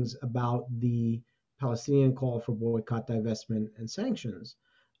things about the Palestinian call for boycott, divestment, and sanctions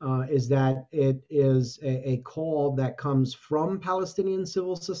is that it is a call that comes from Palestinian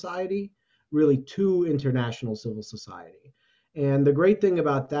civil society really to international civil society. And the great thing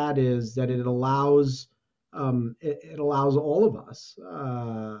about that is that it allows all of us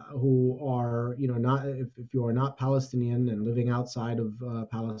who are not, if you are not Palestinian and living outside of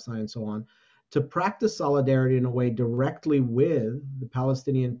Palestine and so on, to practice solidarity in a way directly with the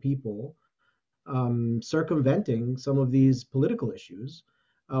Palestinian people, circumventing some of these political issues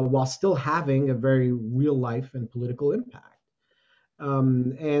while still having a very real life and political impact.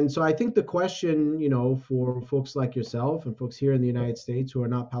 And so I think the question, for folks like yourself and folks here in the United States who are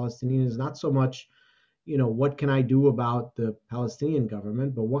not Palestinian is not so much, what can I do about the Palestinian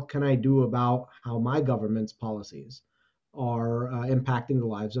government, but what can I do about how my government's policies are impacting the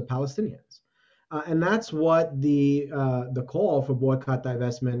lives of Palestinians? And that's what the call for boycott,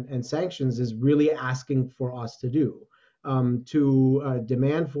 divestment, and sanctions is really asking for us to do, to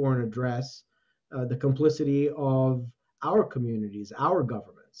demand for and address the complicity of our communities, our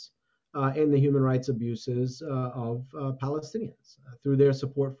governments, in the human rights abuses of Palestinians through their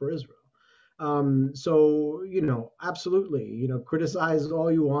support for Israel. So, absolutely, criticize all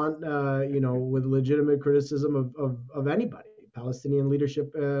you want, with legitimate criticism of anybody, Palestinian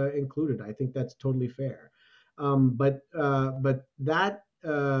leadership included. I think that's totally fair. But that,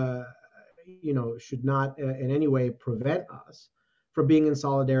 should not in any way prevent us from being in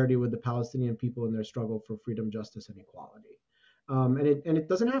solidarity with the Palestinian people in their struggle for freedom, justice, and equality. And it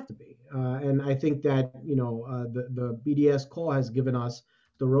doesn't have to be. And I think that, the BDS call has given us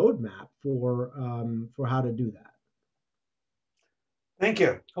the roadmap for how to do that. Thank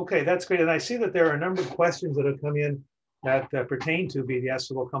you. Okay, that's great. And I see that there are a number of questions that have come in that pertain to BDS,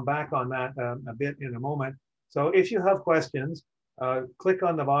 so we'll come back on that a bit in a moment. So if you have questions, click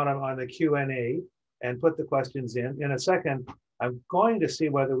on the bottom on the Q&A and put the questions in. In a second, I'm going to see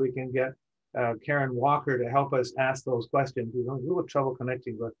whether we can get Karen Walker to help us ask those questions. We're having a little trouble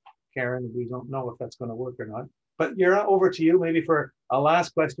connecting with Karen. We don't know if that's going to work or not. But Yara, over to you, maybe for a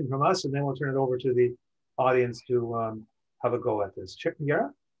last question from us, and then we'll turn it over to the audience to have a go at this.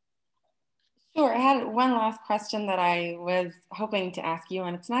 Yara? Sure. I had one last question that I was hoping to ask you,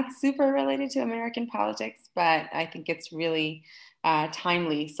 and it's not super related to American politics, but I think it's really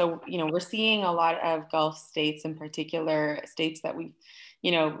timely. So, we're seeing a lot of Gulf states, in particular, states that we,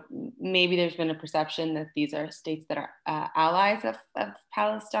 maybe there's been a perception that these are states that are allies of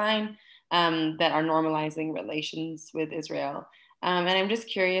Palestine, that are normalizing relations with Israel. And I'm just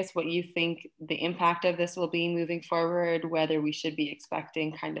curious what you think the impact of this will be moving forward, whether we should be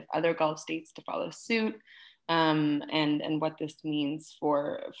expecting kind of other Gulf states to follow suit, and what this means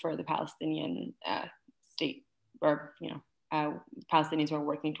for the Palestinian state, or Palestinians who are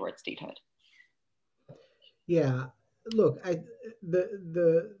working towards statehood. Yeah, look,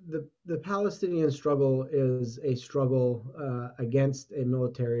 the Palestinian struggle is a struggle against a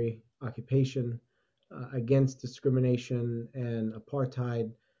military occupation, against discrimination and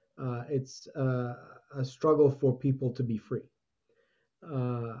apartheid. It's a struggle for people to be free.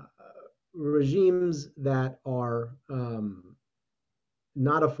 Regimes that are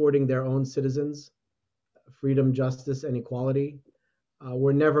not affording their own citizens freedom, justice, and equality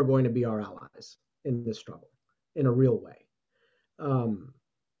were never going to be our allies in this struggle in a real way.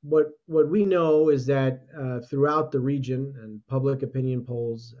 What we know is that throughout the region, and public opinion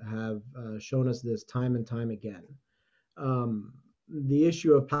polls have shown us this time and time again, the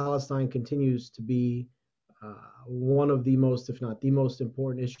issue of Palestine continues to be one of the most, if not the most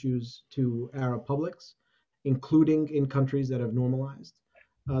important issues to Arab publics, including in countries that have normalized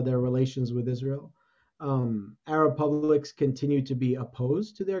their relations with Israel. Arab publics continue to be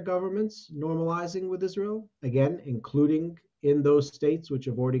opposed to their governments normalizing with Israel, again, including in those states which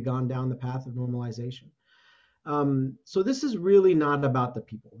have already gone down the path of normalization. So this is really not about the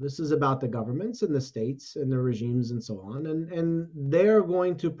people. This is about the governments and the states and the regimes and so on. And they're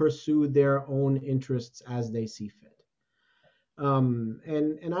going to pursue their own interests as they see fit.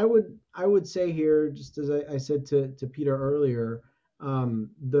 And I would say here, just as I said to Peter earlier,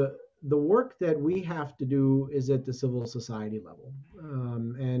 the work that we have to do is at the civil society level.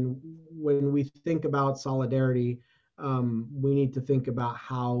 And when we think about solidarity, we need to think about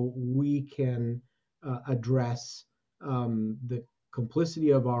how we can address the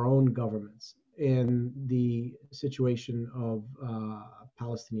complicity of our own governments in the situation of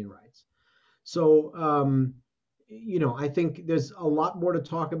Palestinian rights. So, I think there's a lot more to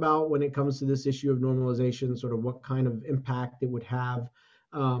talk about when it comes to this issue of normalization, sort of what kind of impact it would have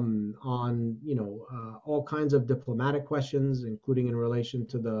on all kinds of diplomatic questions, including in relation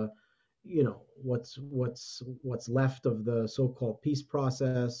to the what's left of the so-called peace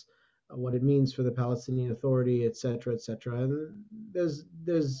process, what it means for the Palestinian Authority, et cetera, et cetera. And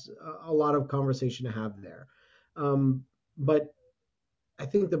there's a lot of conversation to have there. But I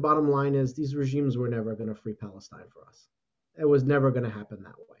think the bottom line is these regimes were never going to free Palestine for us. It was never going to happen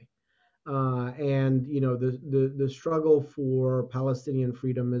that way. And the struggle for Palestinian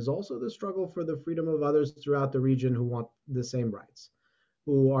freedom is also the struggle for the freedom of others throughout the region who want the same rights,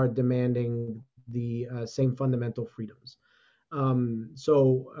 who are demanding the same fundamental freedoms.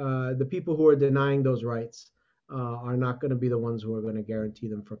 So the people who are denying those rights are not going to be the ones who are going to guarantee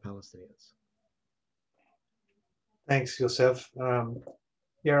them for Palestinians. Thanks, Yousef.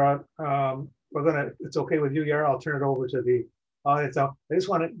 Yara, it's okay with you, Yara. I'll turn it over to the audience. I just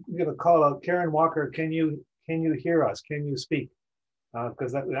want to give a call out. Karen Walker, can you hear us? Can you speak?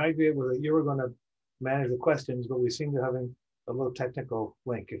 Because the idea was that you were going to manage the questions, but we seem to having a little technical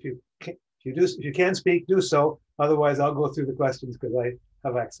link. If you can speak, do so. Otherwise, I'll go through the questions because I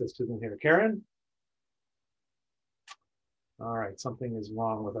have access to them here. Karen? All right, something is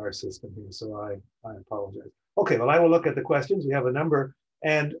wrong with our system here, so I apologize. Okay, well, I will look at the questions. We have a number.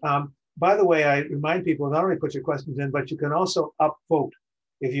 And by the way, I remind people not only put your questions in, but you can also upvote.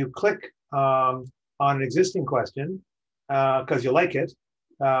 If you click on an existing question, because you like it,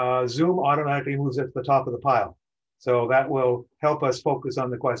 Zoom automatically moves it to the top of the pile. So that will help us focus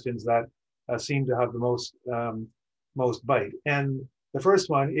on the questions that seem to have the most bite. And the first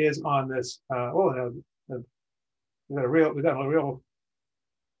one is on this. We got a real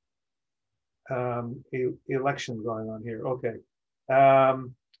election going on here. Okay.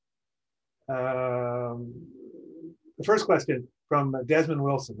 The first question from Desmond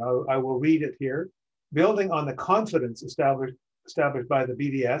Wilson. I will read it here. Building on the confidence established by the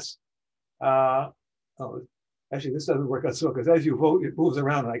BDS. Actually, this doesn't work out so because as you vote, it moves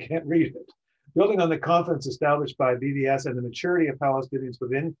around and I can't read it. Building on the confidence established by BDS and the maturity of Palestinians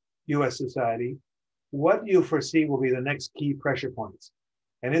within U.S. society, what do you foresee will be the next key pressure points?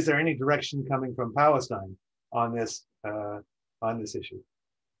 And is there any direction coming from Palestine on this issue?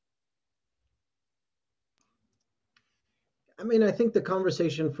 I mean, I think the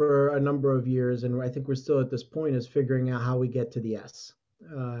conversation for a number of years, and I think we're still at this point, is figuring out how we get to the S.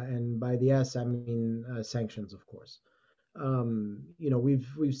 And by the S, I mean sanctions, of course.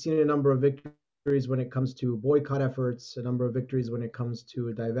 We've seen a number of victories when it comes to boycott efforts, a number of victories when it comes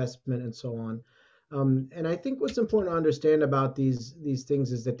to divestment, and so on. And I think what's important to understand about these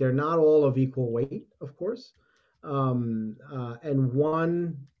things is that they're not all of equal weight, of course, and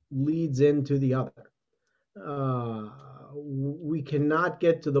one leads into the other. We cannot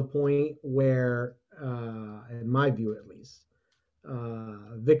get to the point where, in my view at least,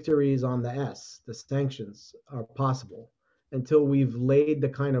 victories on the S, the sanctions, are possible until we've laid the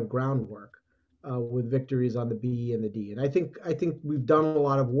kind of groundwork with victories on the B and the D. And I think we've done a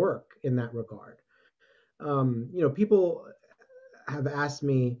lot of work in that regard. People have asked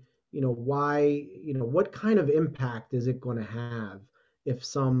me, why, what kind of impact is it going to have if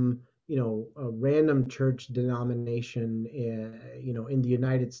some a random church denomination, in the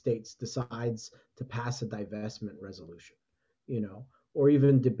United States decides to pass a divestment resolution, or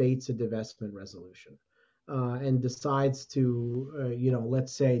even debates a divestment resolution, and decides to,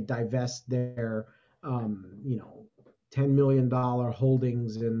 let's say, divest their, $10 million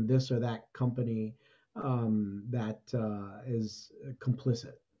holdings in this or that company that is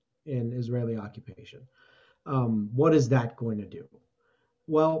complicit in Israeli occupation. What is that going to do?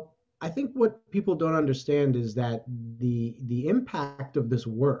 Well, I think what people don't understand is that the impact of this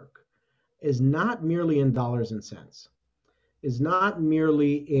work is not merely in dollars and cents, is not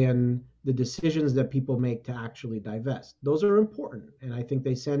merely in the decisions that people make to actually divest. Those are important, and I think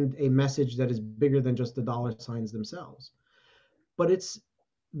they send a message that is bigger than just the dollar signs themselves. But it's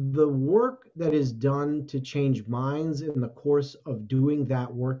the work that is done to change minds in the course of doing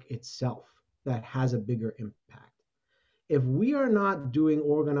that work itself that has a bigger impact. If we are not doing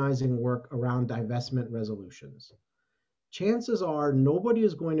organizing work around divestment resolutions, chances are nobody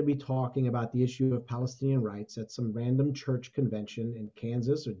is going to be talking about the issue of Palestinian rights at some random church convention in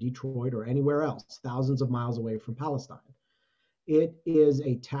Kansas or Detroit or anywhere else, thousands of miles away from Palestine. It is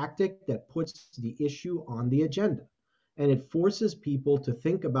a tactic that puts the issue on the agenda, and it forces people to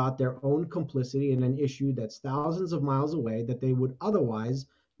think about their own complicity in an issue that's thousands of miles away that they would otherwise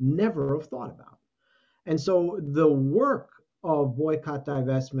never have thought about. And so the work of boycott,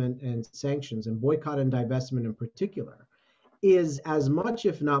 divestment, and sanctions, and boycott and divestment in particular, is as much,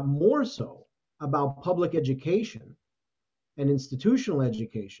 if not more so, about public education and institutional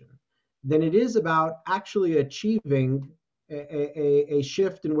education than it is about actually achieving a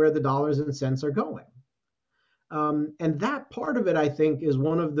shift in where the dollars and cents are going. And that part of it, I think, is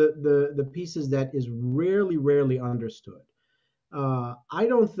one of the pieces that is rarely understood. I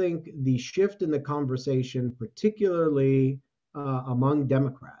don't think the shift in the conversation, particularly among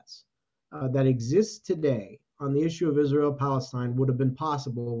Democrats, that exists today on the issue of Israel-Palestine would have been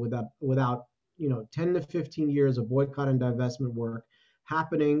possible without 10 to 15 years of boycott and divestment work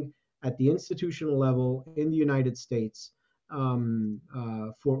happening at the institutional level in the United States for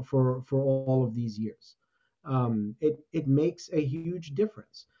all of these years. It makes a huge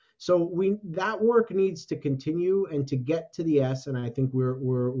difference. So that work needs to continue, and to get to the S, and I think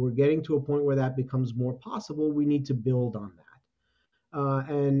we're getting to a point where that becomes more possible. We need to build on that,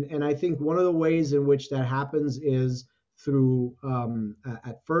 and I think one of the ways in which that happens is through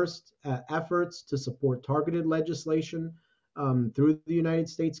at first efforts to support targeted legislation through the United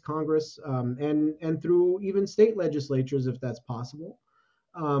States Congress, and through even state legislatures, if that's possible,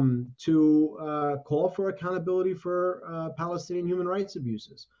 to call for accountability for Palestinian human rights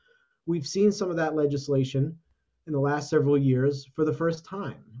abuses. We've seen some of that legislation in the last several years for the first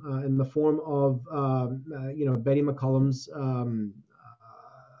time in the form of Betty McCollum's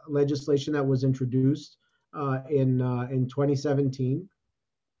legislation that was introduced in 2017,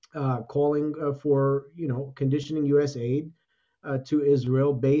 calling for conditioning U.S. aid to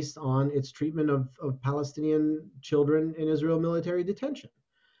Israel based on its treatment of Palestinian children in Israel military detention.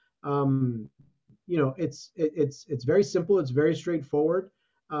 It's very simple. It's very straightforward.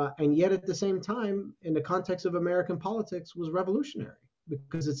 And yet at the same time, in the context of American politics, was revolutionary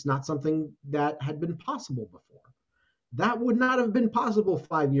because it's not something that had been possible before. That would not have been possible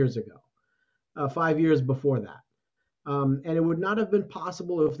 5 years ago, 5 years before that. And it would not have been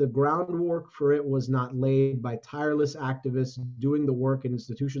possible if the groundwork for it was not laid by tireless activists doing the work in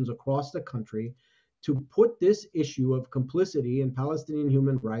institutions across the country to put this issue of complicity in Palestinian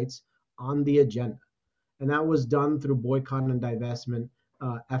human rights on the agenda. And that was done through boycott and divestment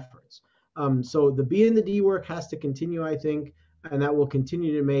efforts. So the B and the D work has to continue, I think, and that will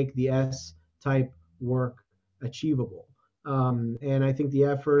continue to make the S type work achievable. And I think the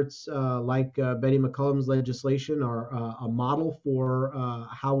efforts like Betty McCollum's legislation are a model for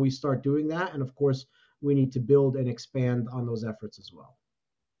how we start doing that. And of course, we need to build and expand on those efforts as well.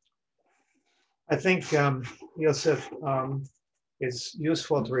 I think, Yousef, it's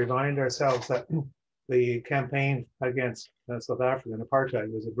useful to remind ourselves that the campaign against South African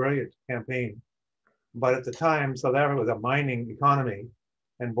apartheid was a brilliant campaign. But at the time, South Africa was a mining economy,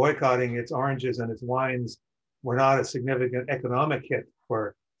 and boycotting its oranges and its wines were not a significant economic hit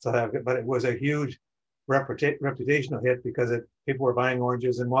for South Africa, but it was a huge reputational hit because people were buying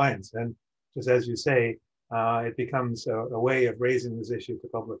oranges and wines. And just as you say, it becomes a way of raising this issue to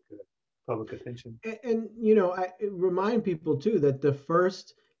public attention. And you know, I remind people too that the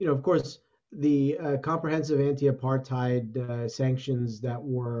first, you know, of course, the comprehensive anti-apartheid sanctions that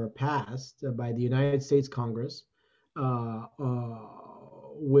were passed by the United States Congress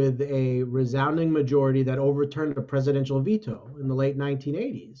with a resounding majority that overturned a presidential veto in the late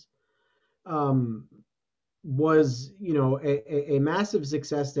 1980s was, you know, a massive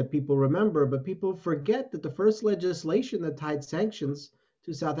success that people remember, but people forget that the first legislation that tied sanctions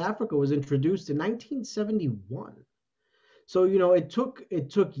to South Africa was introduced in 1971. So, you know, it took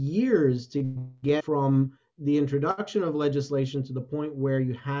years to get from the introduction of legislation to the point where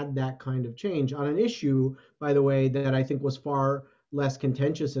you had that kind of change on an issue, by the way, that I think was far less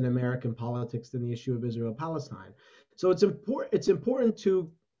contentious in American politics than the issue of Israel-Palestine. So it's important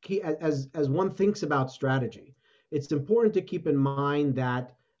to keep, as one thinks about strategy, it's important to keep in mind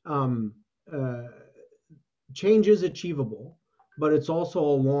that change is achievable, but it's also a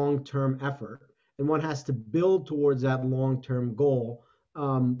long-term effort. And one has to build towards that long-term goal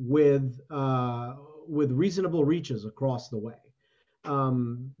with reasonable reaches across the way,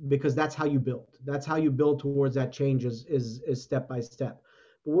 because that's how you build. That's how you build towards that change is step by step.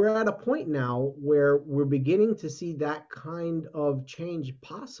 But we're at a point now where we're beginning to see that kind of change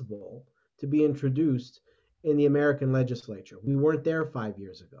possible to be introduced in the American legislature. We weren't there 5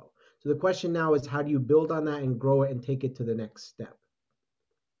 years ago. So the question now is, how do you build on that and grow it and take it to the next step?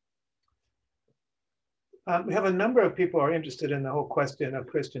 We have a number of people who are interested in the whole question of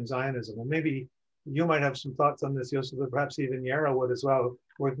Christian Zionism, and maybe you might have some thoughts on this, Yousef, but perhaps even Yara would as well,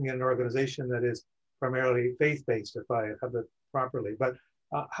 working in an organization that is primarily faith-based, if I have it properly. But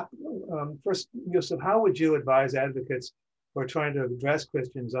first, Yousef, how would you advise advocates who are trying to address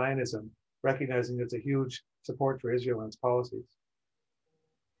Christian Zionism, recognizing it's a huge support for Israel and its policies?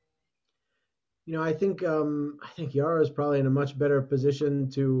 You know, I think Yara is probably in a much better position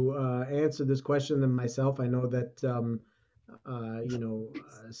to answer this question than myself. I know that you know,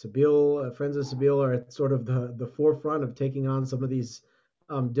 Sabeel, Friends of Sabeel are at sort of the forefront of taking on some of these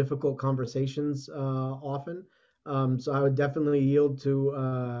difficult conversations often. So I would definitely yield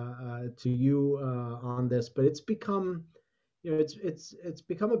to you on this. But it's become, you know, it's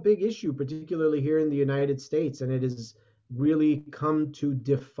become a big issue, particularly here in the United States, and it has really come to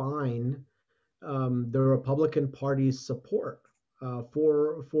define the Republican Party's support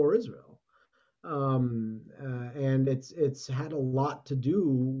for Israel, and it's had a lot to do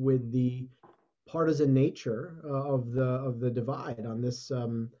with the partisan nature of the divide on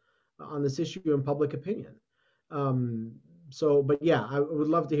this issue in public opinion. But yeah, I would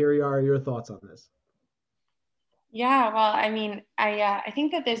love to hear your thoughts on this. Yeah, well, I mean, I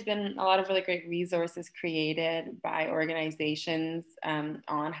think that there's been a lot of really great resources created by organizations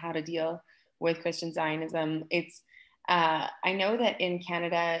on how to deal with Christian Zionism. I know that in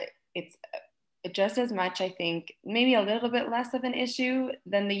Canada, it's just as much, I think, maybe a little bit less of an issue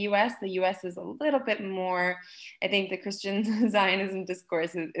than the US. The US is a little bit more, I think the Christian Zionism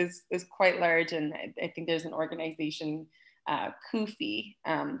discourse is quite large. And I think there's an organization, CUFI,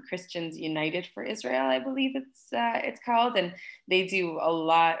 Christians United for Israel, I believe it's called. And they do a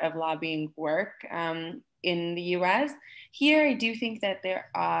lot of lobbying work in the US. Here, I do think that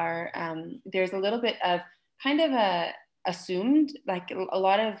there's a little bit of kind of a assumed, like a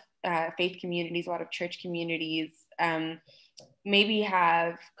lot of faith communities, a lot of church communities maybe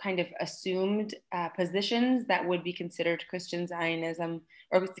have kind of assumed positions that would be considered Christian Zionism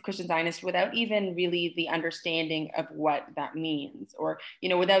or Christian Zionist without even really the understanding of what that means, or, you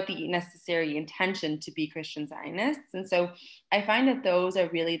know, without the necessary intention to be Christian Zionists. And so I find that those are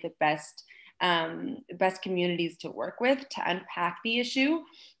really the best communities to work with to unpack the issue.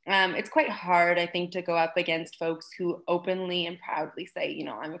 It's quite hard, I think, to go up against folks who openly and proudly say, you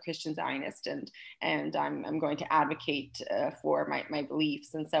know, I'm a Christian Zionist and I'm going to advocate for my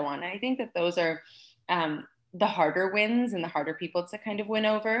beliefs and so on. And I think that those are the harder wins and the harder people to kind of win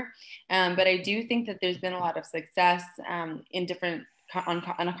over. But I do think that there's been a lot of success in different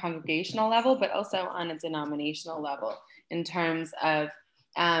on a congregational level, but also on a denominational level in terms of,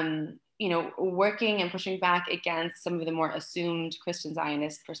 you know, working and pushing back against some of the more assumed Christian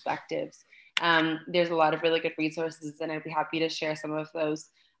Zionist perspectives. There's a lot of really good resources, and I'd be happy to share some of those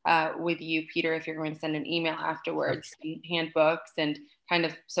with you, Peter, if you're going to send an email afterwards, handbooks and kind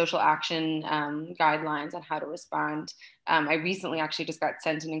of social action guidelines on how to respond. I recently actually just got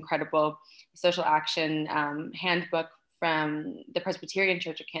sent an incredible social action handbook from the Presbyterian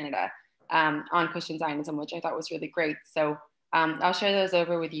Church of Canada on Christian Zionism, which I thought was really great. So I'll share those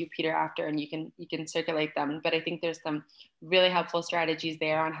over with you, Peter, after, and you can circulate them. But I think there's some really helpful strategies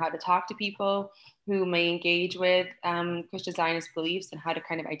there on how to talk to people who may engage with Christian Zionist beliefs and how to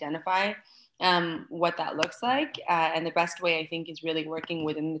kind of identify what that looks like. And the best way, I think, is really working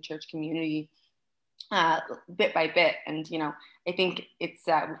within the church community bit by bit. And, you know, I think it's,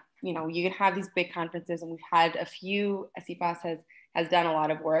 you know, you can have these big conferences, and we've had a few, CFOS has done a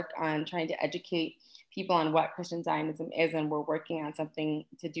lot of work on trying to educate people on what Christian Zionism is, and we're working on something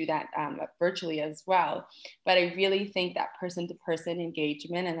to do that virtually as well. But I really think that person-to-person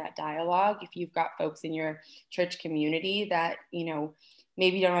engagement and that dialogue, if you've got folks in your church community that, you know,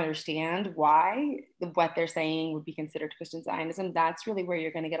 maybe don't understand why what they're saying would be considered Christian Zionism, that's really where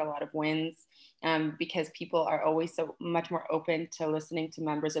you're going to get a lot of wins, because people are always so much more open to listening to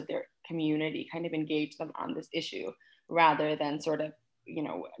members of their community kind of engage them on this issue, rather than sort of, you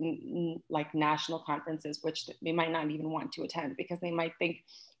know, like national conferences, which they might not even want to attend because they might think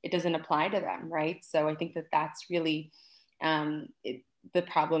it doesn't apply to them, right? So I think that that's really the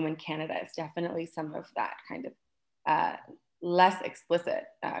problem in Canada, is definitely some of that kind of less explicit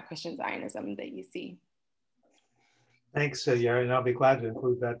Christian Zionism that you see. Thanks, Yara, and I'll be glad to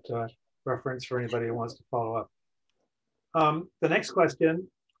include that reference for anybody who wants to follow up. The next question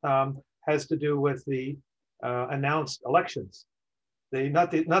has to do with the announced elections.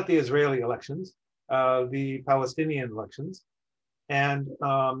 Not the Israeli elections, the Palestinian elections. And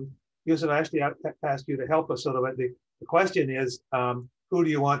Yousef, I actually asked you to help us a little bit. The question is, who do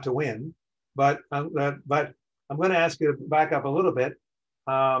you want to win? But I'm going to ask you to back up a little bit.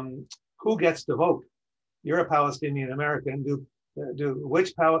 Who gets to vote? You're a Palestinian American. There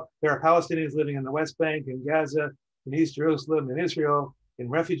are Palestinians living in the West Bank, in Gaza, in East Jerusalem, in Israel, in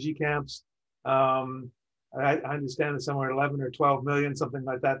refugee camps. I understand that somewhere 11 or 12 million, something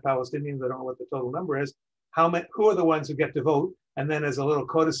like that, Palestinians. I don't know what the total number is. Who are the ones who get to vote? And then as a little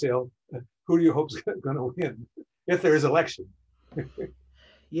codicil, who do you hope is going to win if there is election?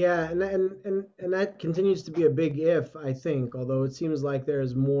 Yeah, and that continues to be a big if, I think, although it seems like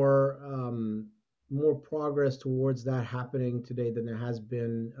there's more progress towards that happening today than there has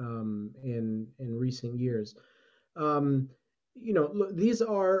been in recent years. You know, look, these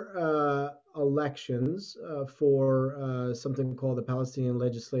are elections for something called the Palestinian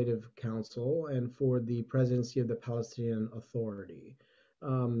Legislative Council and for the presidency of the Palestinian Authority.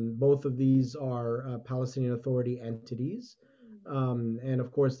 Both of these are Palestinian Authority entities. And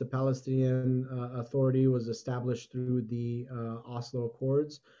of course, the Palestinian Authority was established through the Oslo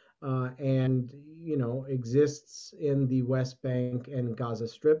Accords and, you know, exists in the West Bank and Gaza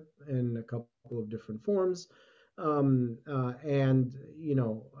Strip in a couple of different forms. And, you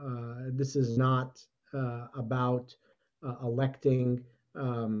know, this is not about electing,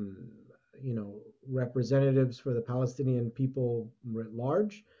 you know, representatives for the Palestinian people writ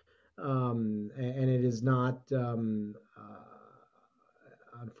large. And it is not,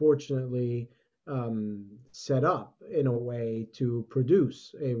 unfortunately, set up in a way to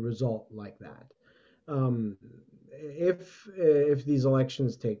produce a result like that. If these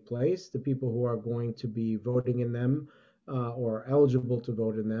elections take place, the people who are going to be voting in them or eligible to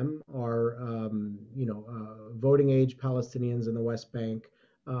vote in them are, you know, voting age Palestinians in the West Bank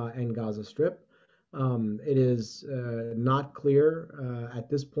and Gaza Strip. It is not clear at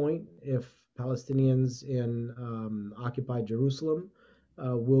this point if Palestinians in occupied Jerusalem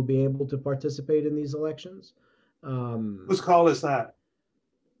will be able to participate in these elections. Whose call is that?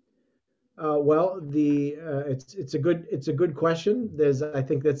 Well, it's a good question. I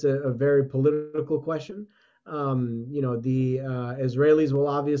think that's a very political question. You know, the Israelis will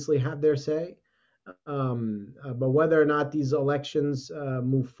obviously have their say, but whether or not these elections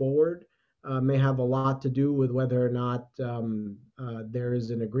move forward may have a lot to do with whether or not there is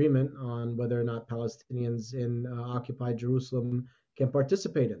an agreement on whether or not Palestinians in occupied Jerusalem can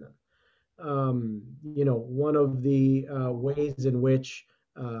participate in them. You know, one of the ways in which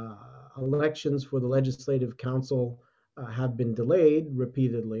elections for the Legislative Council have been delayed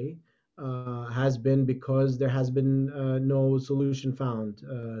repeatedly has been because there has been no solution found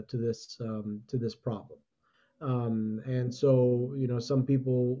to this problem. And so, some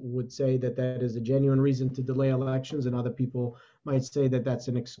people would say that that is a genuine reason to delay elections, and other people might say that that's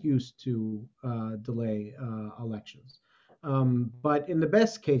an excuse to delay elections. But in the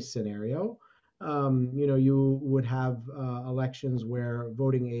best case scenario, you would have elections where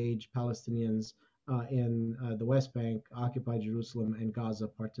voting age Palestinians in the West Bank, occupied Jerusalem, and Gaza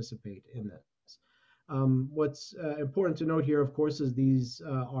participate in this. What's important to note here, of course, is these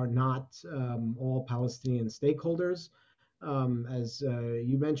are not all Palestinian stakeholders. As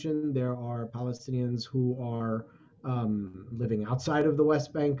you mentioned, there are Palestinians who are living outside of the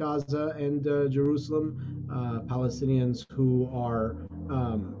West Bank, Gaza, and Jerusalem, Palestinians who are,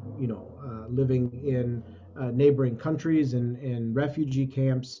 living in neighboring countries and in refugee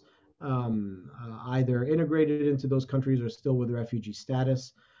camps, either integrated into those countries or still with refugee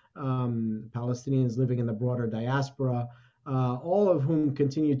status. Palestinians living in the broader diaspora, all of whom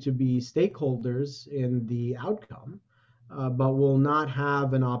continue to be stakeholders in the outcome, but will not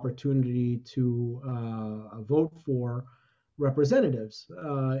have an opportunity to vote for representatives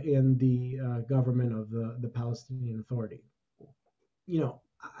in the government of the Palestinian Authority.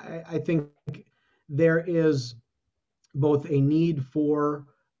 I think there is both a need for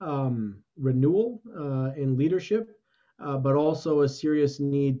renewal in leadership, but also a serious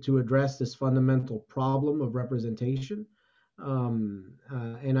need to address this fundamental problem of representation.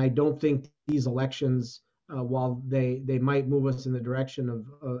 And I don't think these elections, while they might move us in the direction of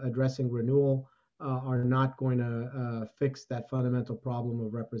addressing renewal, are not going to fix that fundamental problem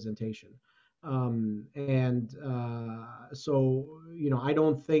of representation. So, I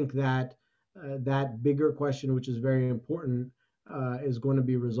don't think that that bigger question, which is very important, is going to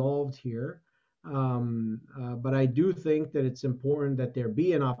be resolved here. But I do think that it's important that there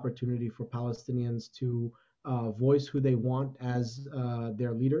be an opportunity for Palestinians to voice who they want as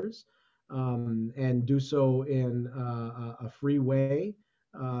their leaders, and do so in a free way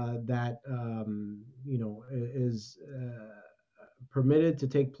that is permitted to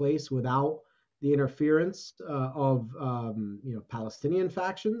take place without the interference of Palestinian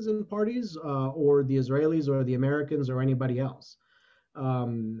factions and parties, or the Israelis or the Americans or anybody else. I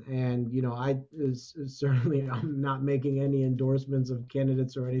certainly, I'm not making any endorsements of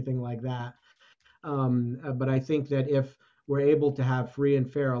candidates or anything like that. But I think that if we're able to have free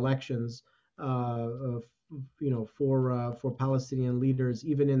and fair elections, for Palestinian leaders,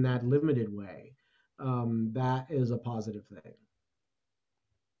 even in that limited way, that is a positive thing.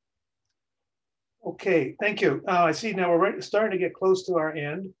 Okay, thank you. I see now we're starting to get close to our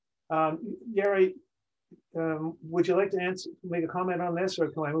end. Yara, would you like to make a comment on this, or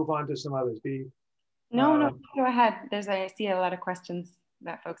can I move on to some others? No, go ahead. I see a lot of questions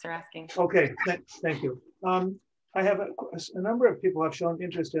that folks are asking. Okay, thank you. I have a number of people have shown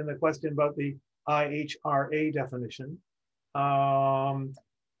interest in the question about the IHRA definition, and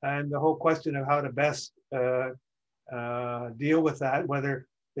the whole question of how to best deal with that, whether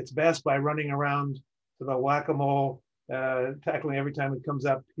it's best by running around to the whack-a-mole, tackling every time it comes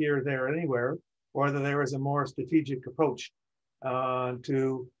up here, there, anywhere, or whether there is a more strategic approach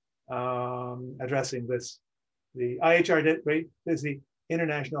to addressing this. The IHRA is the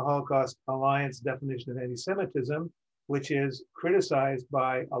International Holocaust Alliance definition of anti-Semitism, which is criticized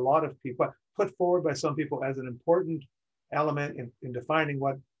by a lot of people, put forward by some people as an important element in defining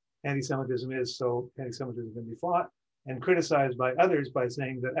what anti-Semitism is, so anti-Semitism can be fought, and criticized by others by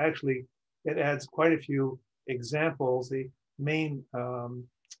saying that actually it adds quite a few examples, the main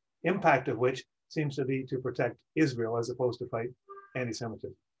impact of which seems to be to protect Israel as opposed to fight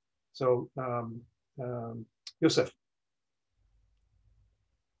anti-Semitism. So, Yousef.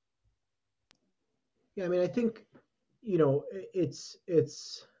 Yeah, I mean, I think, it's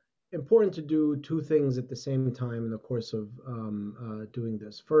important to do two things at the same time in the course of doing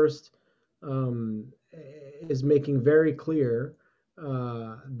this. First, is making very clear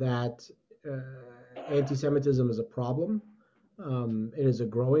that anti-Semitism is a problem. It is a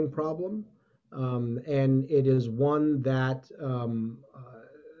growing problem, and it is one that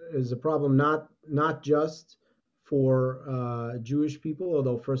is a problem not just for Jewish people,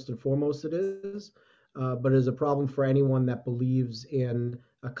 although first and foremost it is, but is a problem for anyone that believes in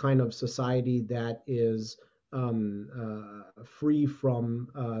a kind of society that is free from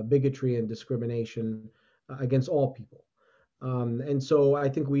bigotry and discrimination against all people. And so I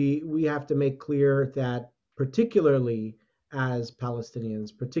think we have to make clear that, particularly as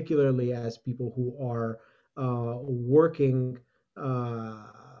Palestinians, particularly as people who are working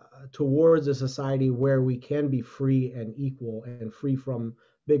towards a society where we can be free and equal and free from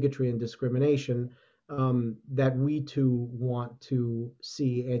bigotry and discrimination, that we too want to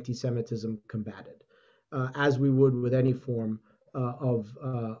see anti-Semitism combated. as we would with any form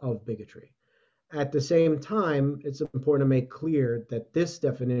of bigotry. At the same time, it's important to make clear that this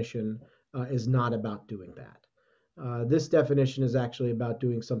definition is not about doing that. This definition is actually about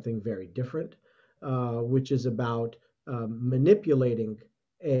doing something very different, which is about manipulating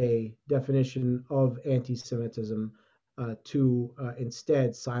a definition of anti-Semitism to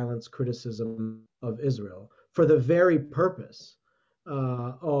instead silence criticism of Israel for the very purpose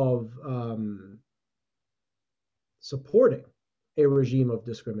of supporting a regime of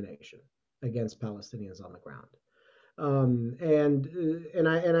discrimination against Palestinians on the ground.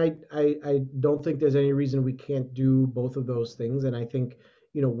 I don't think there's any reason we can't do both of those things. And I think,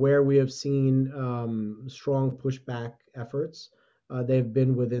 where we have seen strong pushback efforts, they've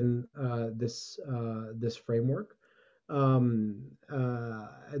been within this framework.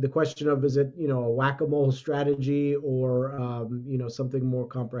 The question of, is it, a whack-a-mole strategy or, something more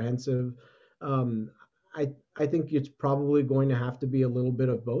comprehensive? I think it's probably going to have to be a little bit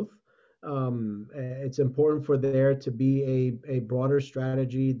of both. It's important for there to be a broader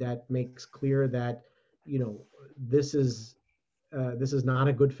strategy that makes clear that, this is not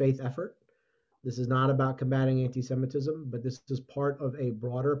a good faith effort. This is not about combating anti-Semitism, but this is part of a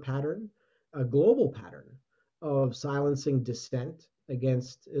broader pattern, a global pattern of silencing dissent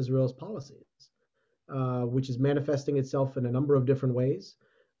against Israel's policies, which is manifesting itself in a number of different ways.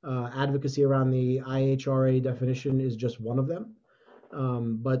 Advocacy around the IHRA definition is just one of them.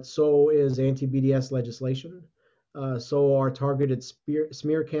 But so is anti-BDS legislation. So are targeted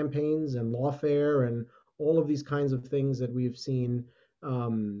smear campaigns and lawfare and all of these kinds of things that we've seen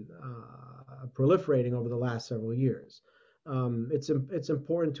proliferating over the last several years. It's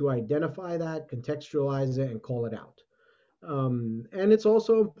important to identify that, contextualize it, and call it out. And it's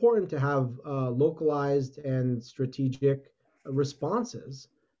also important to have localized and strategic responses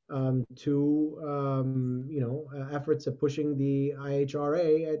to efforts at pushing the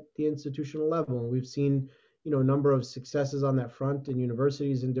IHRA at the institutional level. And we've seen a number of successes on that front in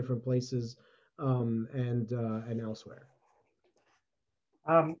universities in different places and elsewhere.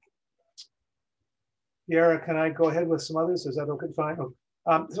 Yara, can I go ahead with some others? Is that okay? Fine.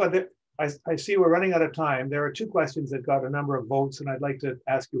 So I see we're running out of time. There are two questions that got a number of votes, and I'd like to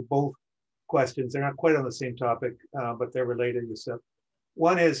ask you both questions. They're not quite on the same topic, but they're related, Yousef.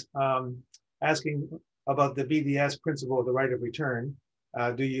 One is asking about the BDS principle of the right of return.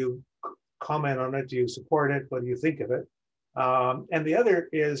 Do you comment on it? Do you support it? What do you think of it? And the other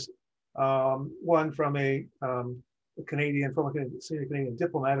is one from a Canadian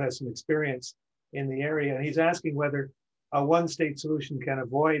diplomat who has some experience in the area. And he's asking whether a one-state solution can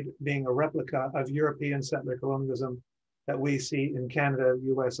avoid being a replica of European settler colonialism that we see in Canada,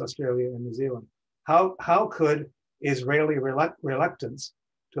 US, Australia, and New Zealand. How could Israeli reluctance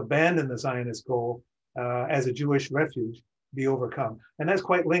to abandon the Zionist goal as a Jewish refuge be overcome? And that's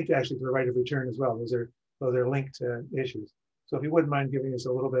quite linked actually to the right of return as well. Those are linked issues. So if you wouldn't mind giving us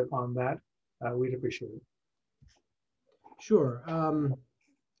a little bit on that, we'd appreciate it. Sure.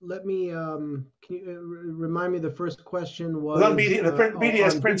 Let me, can you remind me, the first question was? On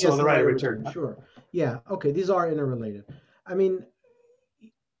BDS principle, the right of return. Sure. Yeah, okay, these are interrelated. I mean,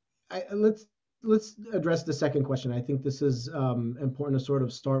 let's address the second question. I think this is important to sort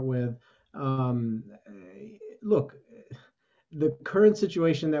of start with. Look, the current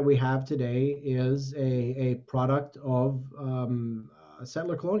situation that we have today is a product of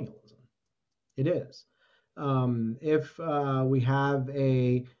settler colonialism. It is. If we have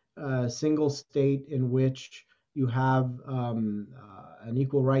a single state in which you have an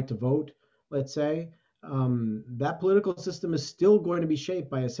equal right to vote, let's say, that political system is still going to be shaped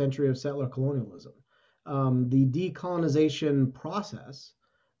by a century of settler colonialism. The decolonization process,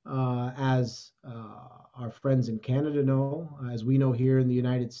 as our friends in Canada know, as we know here in the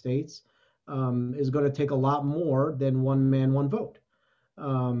United States, is going to take a lot more than one man, one vote.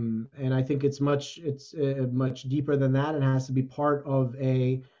 And I think it's much deeper than that, and has to be part of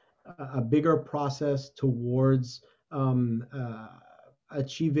a bigger process towards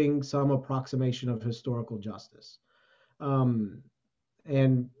achieving some approximation of historical justice. And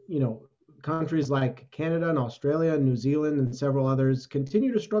countries like Canada and Australia and New Zealand and several others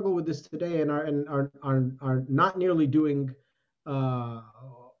continue to struggle with this today and are not nearly doing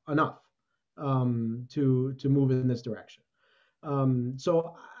enough to move in this direction.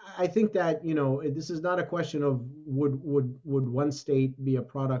 So I think that this is not a question of would one state be a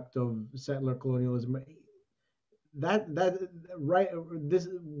product of settler colonialism. This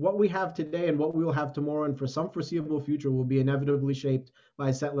what we have today and what we will have tomorrow and for some foreseeable future will be inevitably shaped by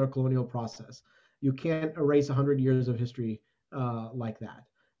a settler colonial process. You can't erase 100 years of history like that.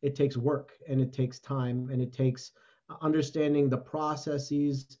 it takes work, and it takes time, and it takes understanding the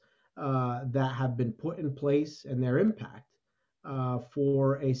processes that have been put in place and their impact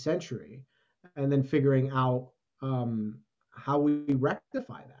for a century, and then figuring out how we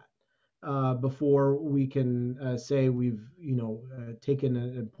rectify that before we can say we've taken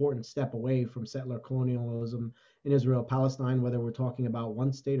an important step away from settler colonialism in Israel Palestine, whether we're talking about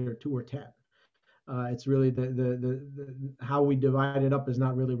one state or two or 10. It's really the how we divide it up is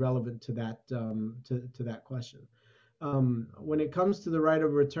not really relevant to that to that question. When it comes to the right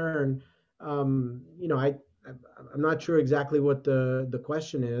of return, I'm not sure exactly what the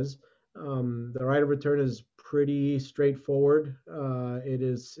question is. The right of return is pretty straightforward. It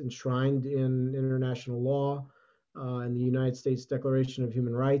is enshrined in international law, and the United States Declaration of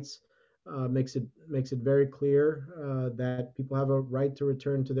Human Rights makes it very clear that people have a right to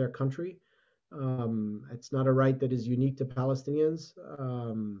return to their country. It's not a right that is unique to Palestinians.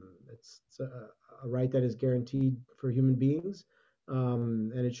 It's a right that is guaranteed for human beings,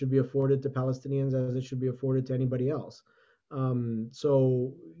 and it should be afforded to Palestinians as it should be afforded to anybody else.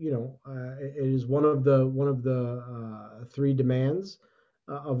 So it is one of the three demands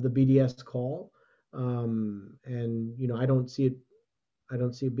of the BDS call, and I don't see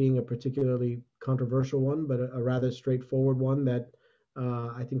it being a particularly controversial one, but a rather straightforward one that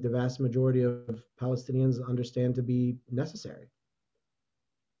I think the vast majority of Palestinians understand to be necessary.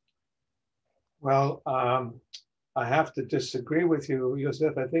 Well, I have to disagree with you,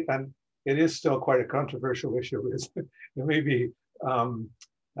 Yousef. I think it is still quite a controversial issue. There may be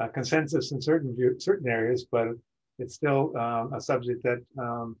a consensus in certain areas, but it's still a subject that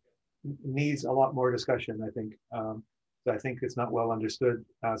needs a lot more discussion, I think. So I think it's not well understood,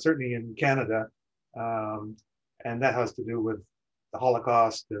 certainly in Canada, and that has to do with the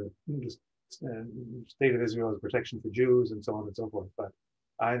Holocaust, the state of Israel's protection for Jews, and so on and so forth. But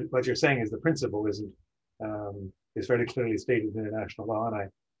what you're saying is the principle is very clearly stated in international law, and I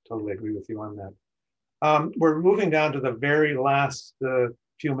totally agree with you on that. We're moving down to the very last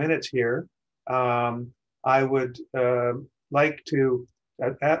few minutes here. I would like to,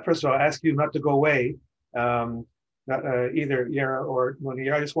 first of all, ask you not to go away, either Yara or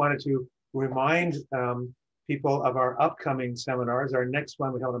Munayyer. I just wanted to remind people of our upcoming seminars. Our next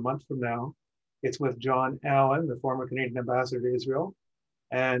one we held a month from now. It's with John Allen, the former Canadian ambassador to Israel,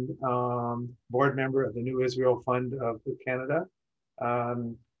 and board member of the New Israel Fund of Canada.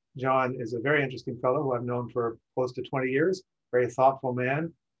 John is a very interesting fellow who I've known for close to 20 years, very thoughtful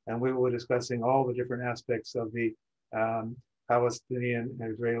man, and we will be discussing all the different aspects of the Palestinian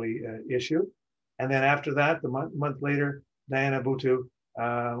and Israeli issue. And then after that, the month later, Diana Butu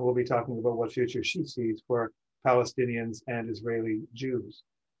will be talking about what future she sees for Palestinians and Israeli Jews.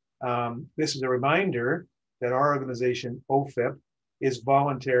 This is a reminder that our organization, OFIP, is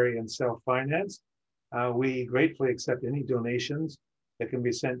voluntary and self-financed. We gratefully accept any donations that can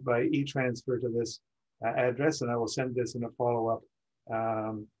be sent by e-transfer to this address, and I will send this in a follow-up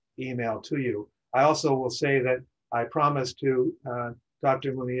email to you. I also will say that I promise to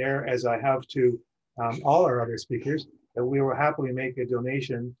Dr. Munayyer, as I have to all our other speakers, that we will happily make a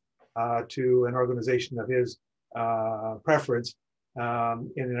donation to an organization of his preference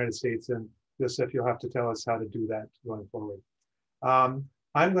in the United States. And Yousef, you'll have to tell us how to do that going forward. I'm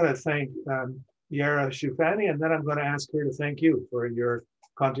going to thank Yara Shoufani, and then I'm going to ask her to thank you for your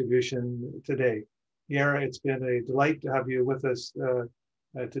contribution today. Yara, it's been a delight to have you with us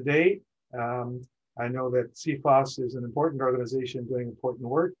today. I know that CFOS is an important organization doing important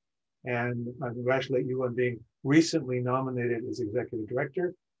work, and I congratulate you on being recently nominated as executive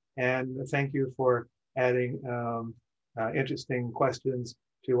director. And thank you for adding interesting questions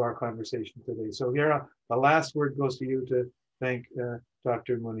to our conversation today. So Yara, the last word goes to you to thank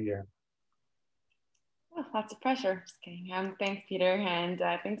Dr. Munayyer. Oh, lots of pressure. Just kidding. Thanks, Peter, and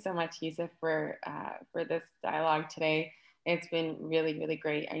thanks so much, Yousef, for this dialogue today. It's been really, really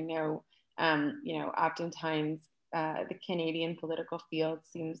great. I know, oftentimes the Canadian political field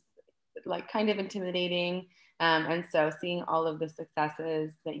seems like kind of intimidating, and so seeing all of the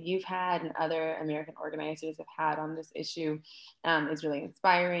successes that you've had and other American organizers have had on this issue is really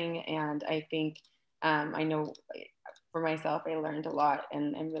inspiring. And I think I know. For myself, I learned a lot,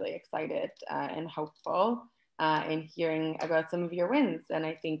 and I'm really excited and hopeful in hearing about some of your wins. And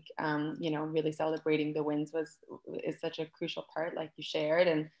I think, really celebrating the wins is such a crucial part, like you shared.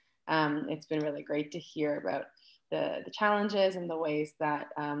 And it's been really great to hear about the challenges and the ways that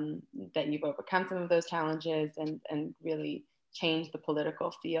that you've overcome some of those challenges and really changed the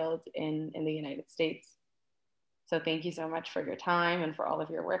political field in the United States. So thank you so much for your time and for all of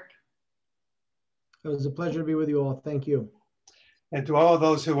your work. It was a pleasure to be with you all. Thank you. And to all of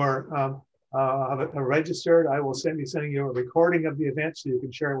those who are registered, I will be sending you a recording of the event so you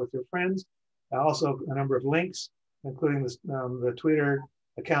can share it with your friends. Also, a number of links, including the Twitter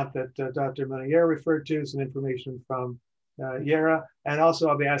account that Dr. Munayyer referred to, some information from Yara, and also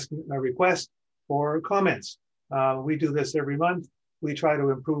I'll be asking a request for comments. We do this every month. We try to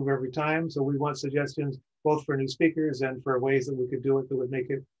improve every time, so we want suggestions both for new speakers and for ways that we could do it that would make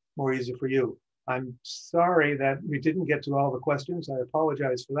it more easy for you. I'm sorry that we didn't get to all the questions. I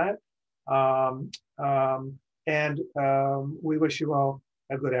apologize for that. We wish you all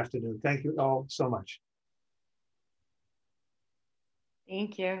a good afternoon. Thank you all so much.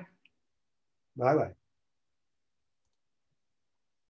 Thank you. Bye-bye.